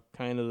 Morikawa,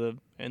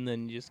 and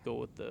then you just go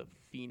with the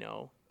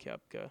Finau,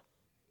 Koepka,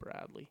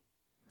 Bradley.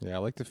 Yeah, I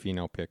like the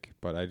Finau pick,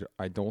 but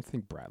I don't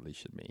think Bradley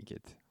should make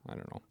it. I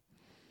don't know.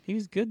 He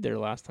was good there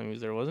last time he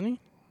was there, wasn't he?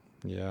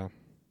 Yeah.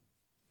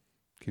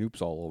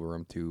 Knoop's all over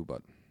him too,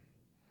 but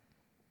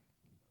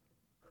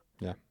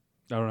yeah.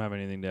 I don't have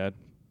anything to add.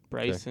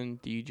 Bryson,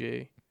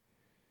 DJ.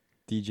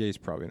 DJ's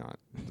probably not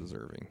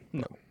deserving.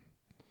 No. But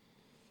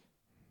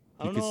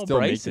I don't could know how still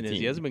make Bryson the is. He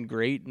team. hasn't been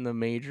great in the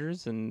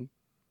majors, and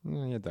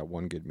he had that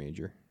one good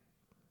major.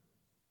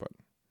 But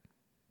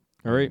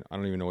All right. I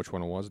don't even know which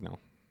one it was now.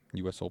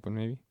 U.S. Open,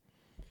 maybe?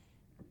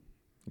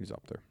 He's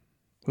up there.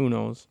 who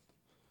knows?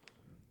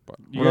 But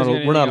You guys got We're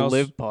anything not a else?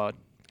 live pod.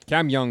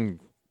 Cam Young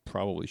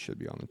probably should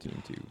be on the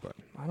team too, but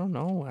I don't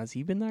know. Has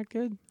he been that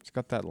good? he's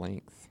got that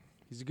length.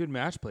 He's a good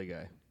match play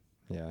guy.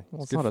 Yeah. Well,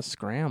 he's it's good not a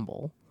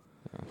scramble.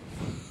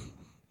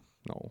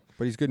 No,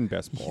 but he's good in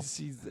best ball.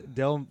 He's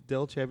Dell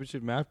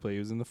Championship match play. He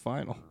was in the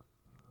final.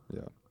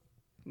 Yeah.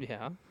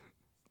 Yeah.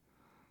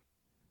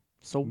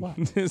 So what?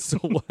 So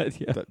what?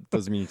 Yeah. That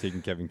doesn't mean you're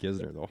taking Kevin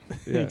Kisner, though.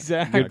 Yeah.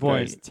 Exactly. Good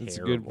point. That It's a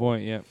terrible. good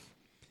point. Yeah.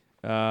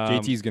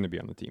 JT's going to be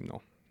on the team,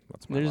 though.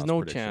 That's my There's last no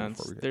prediction chance.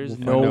 before we There's we'll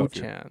no find out.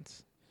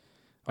 chance.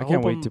 I can't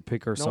hope wait I'm- to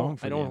pick our song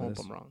for I the don't end of hope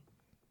this. I'm wrong.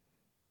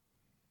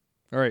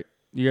 All right.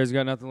 You guys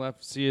got nothing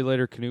left. See you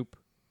later, Canoop.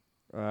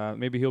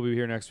 Maybe he'll be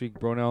here next week.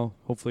 Bronell,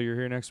 hopefully you're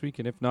here next week.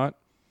 And if not,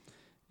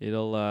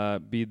 it'll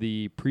be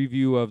the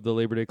preview of the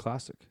Labor Day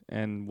Classic.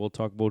 And we'll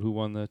talk about who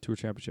won the Tour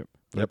Championship.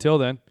 But until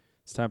then,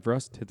 it's time for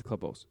us to hit the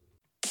clubhouse.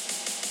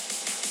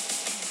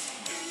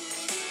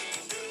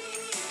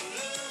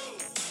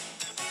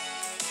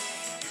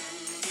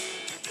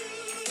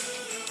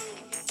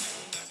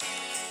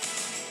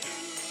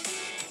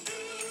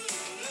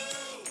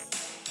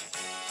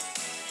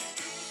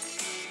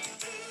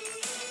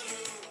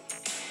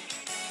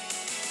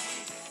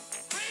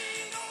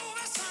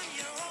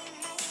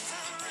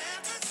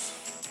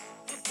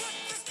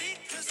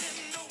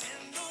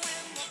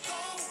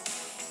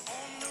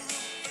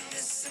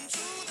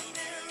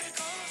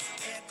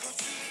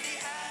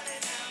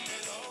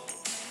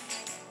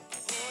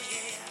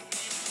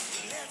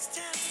 Let's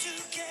dance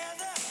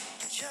together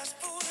just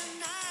for the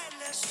night.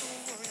 Let's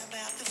go.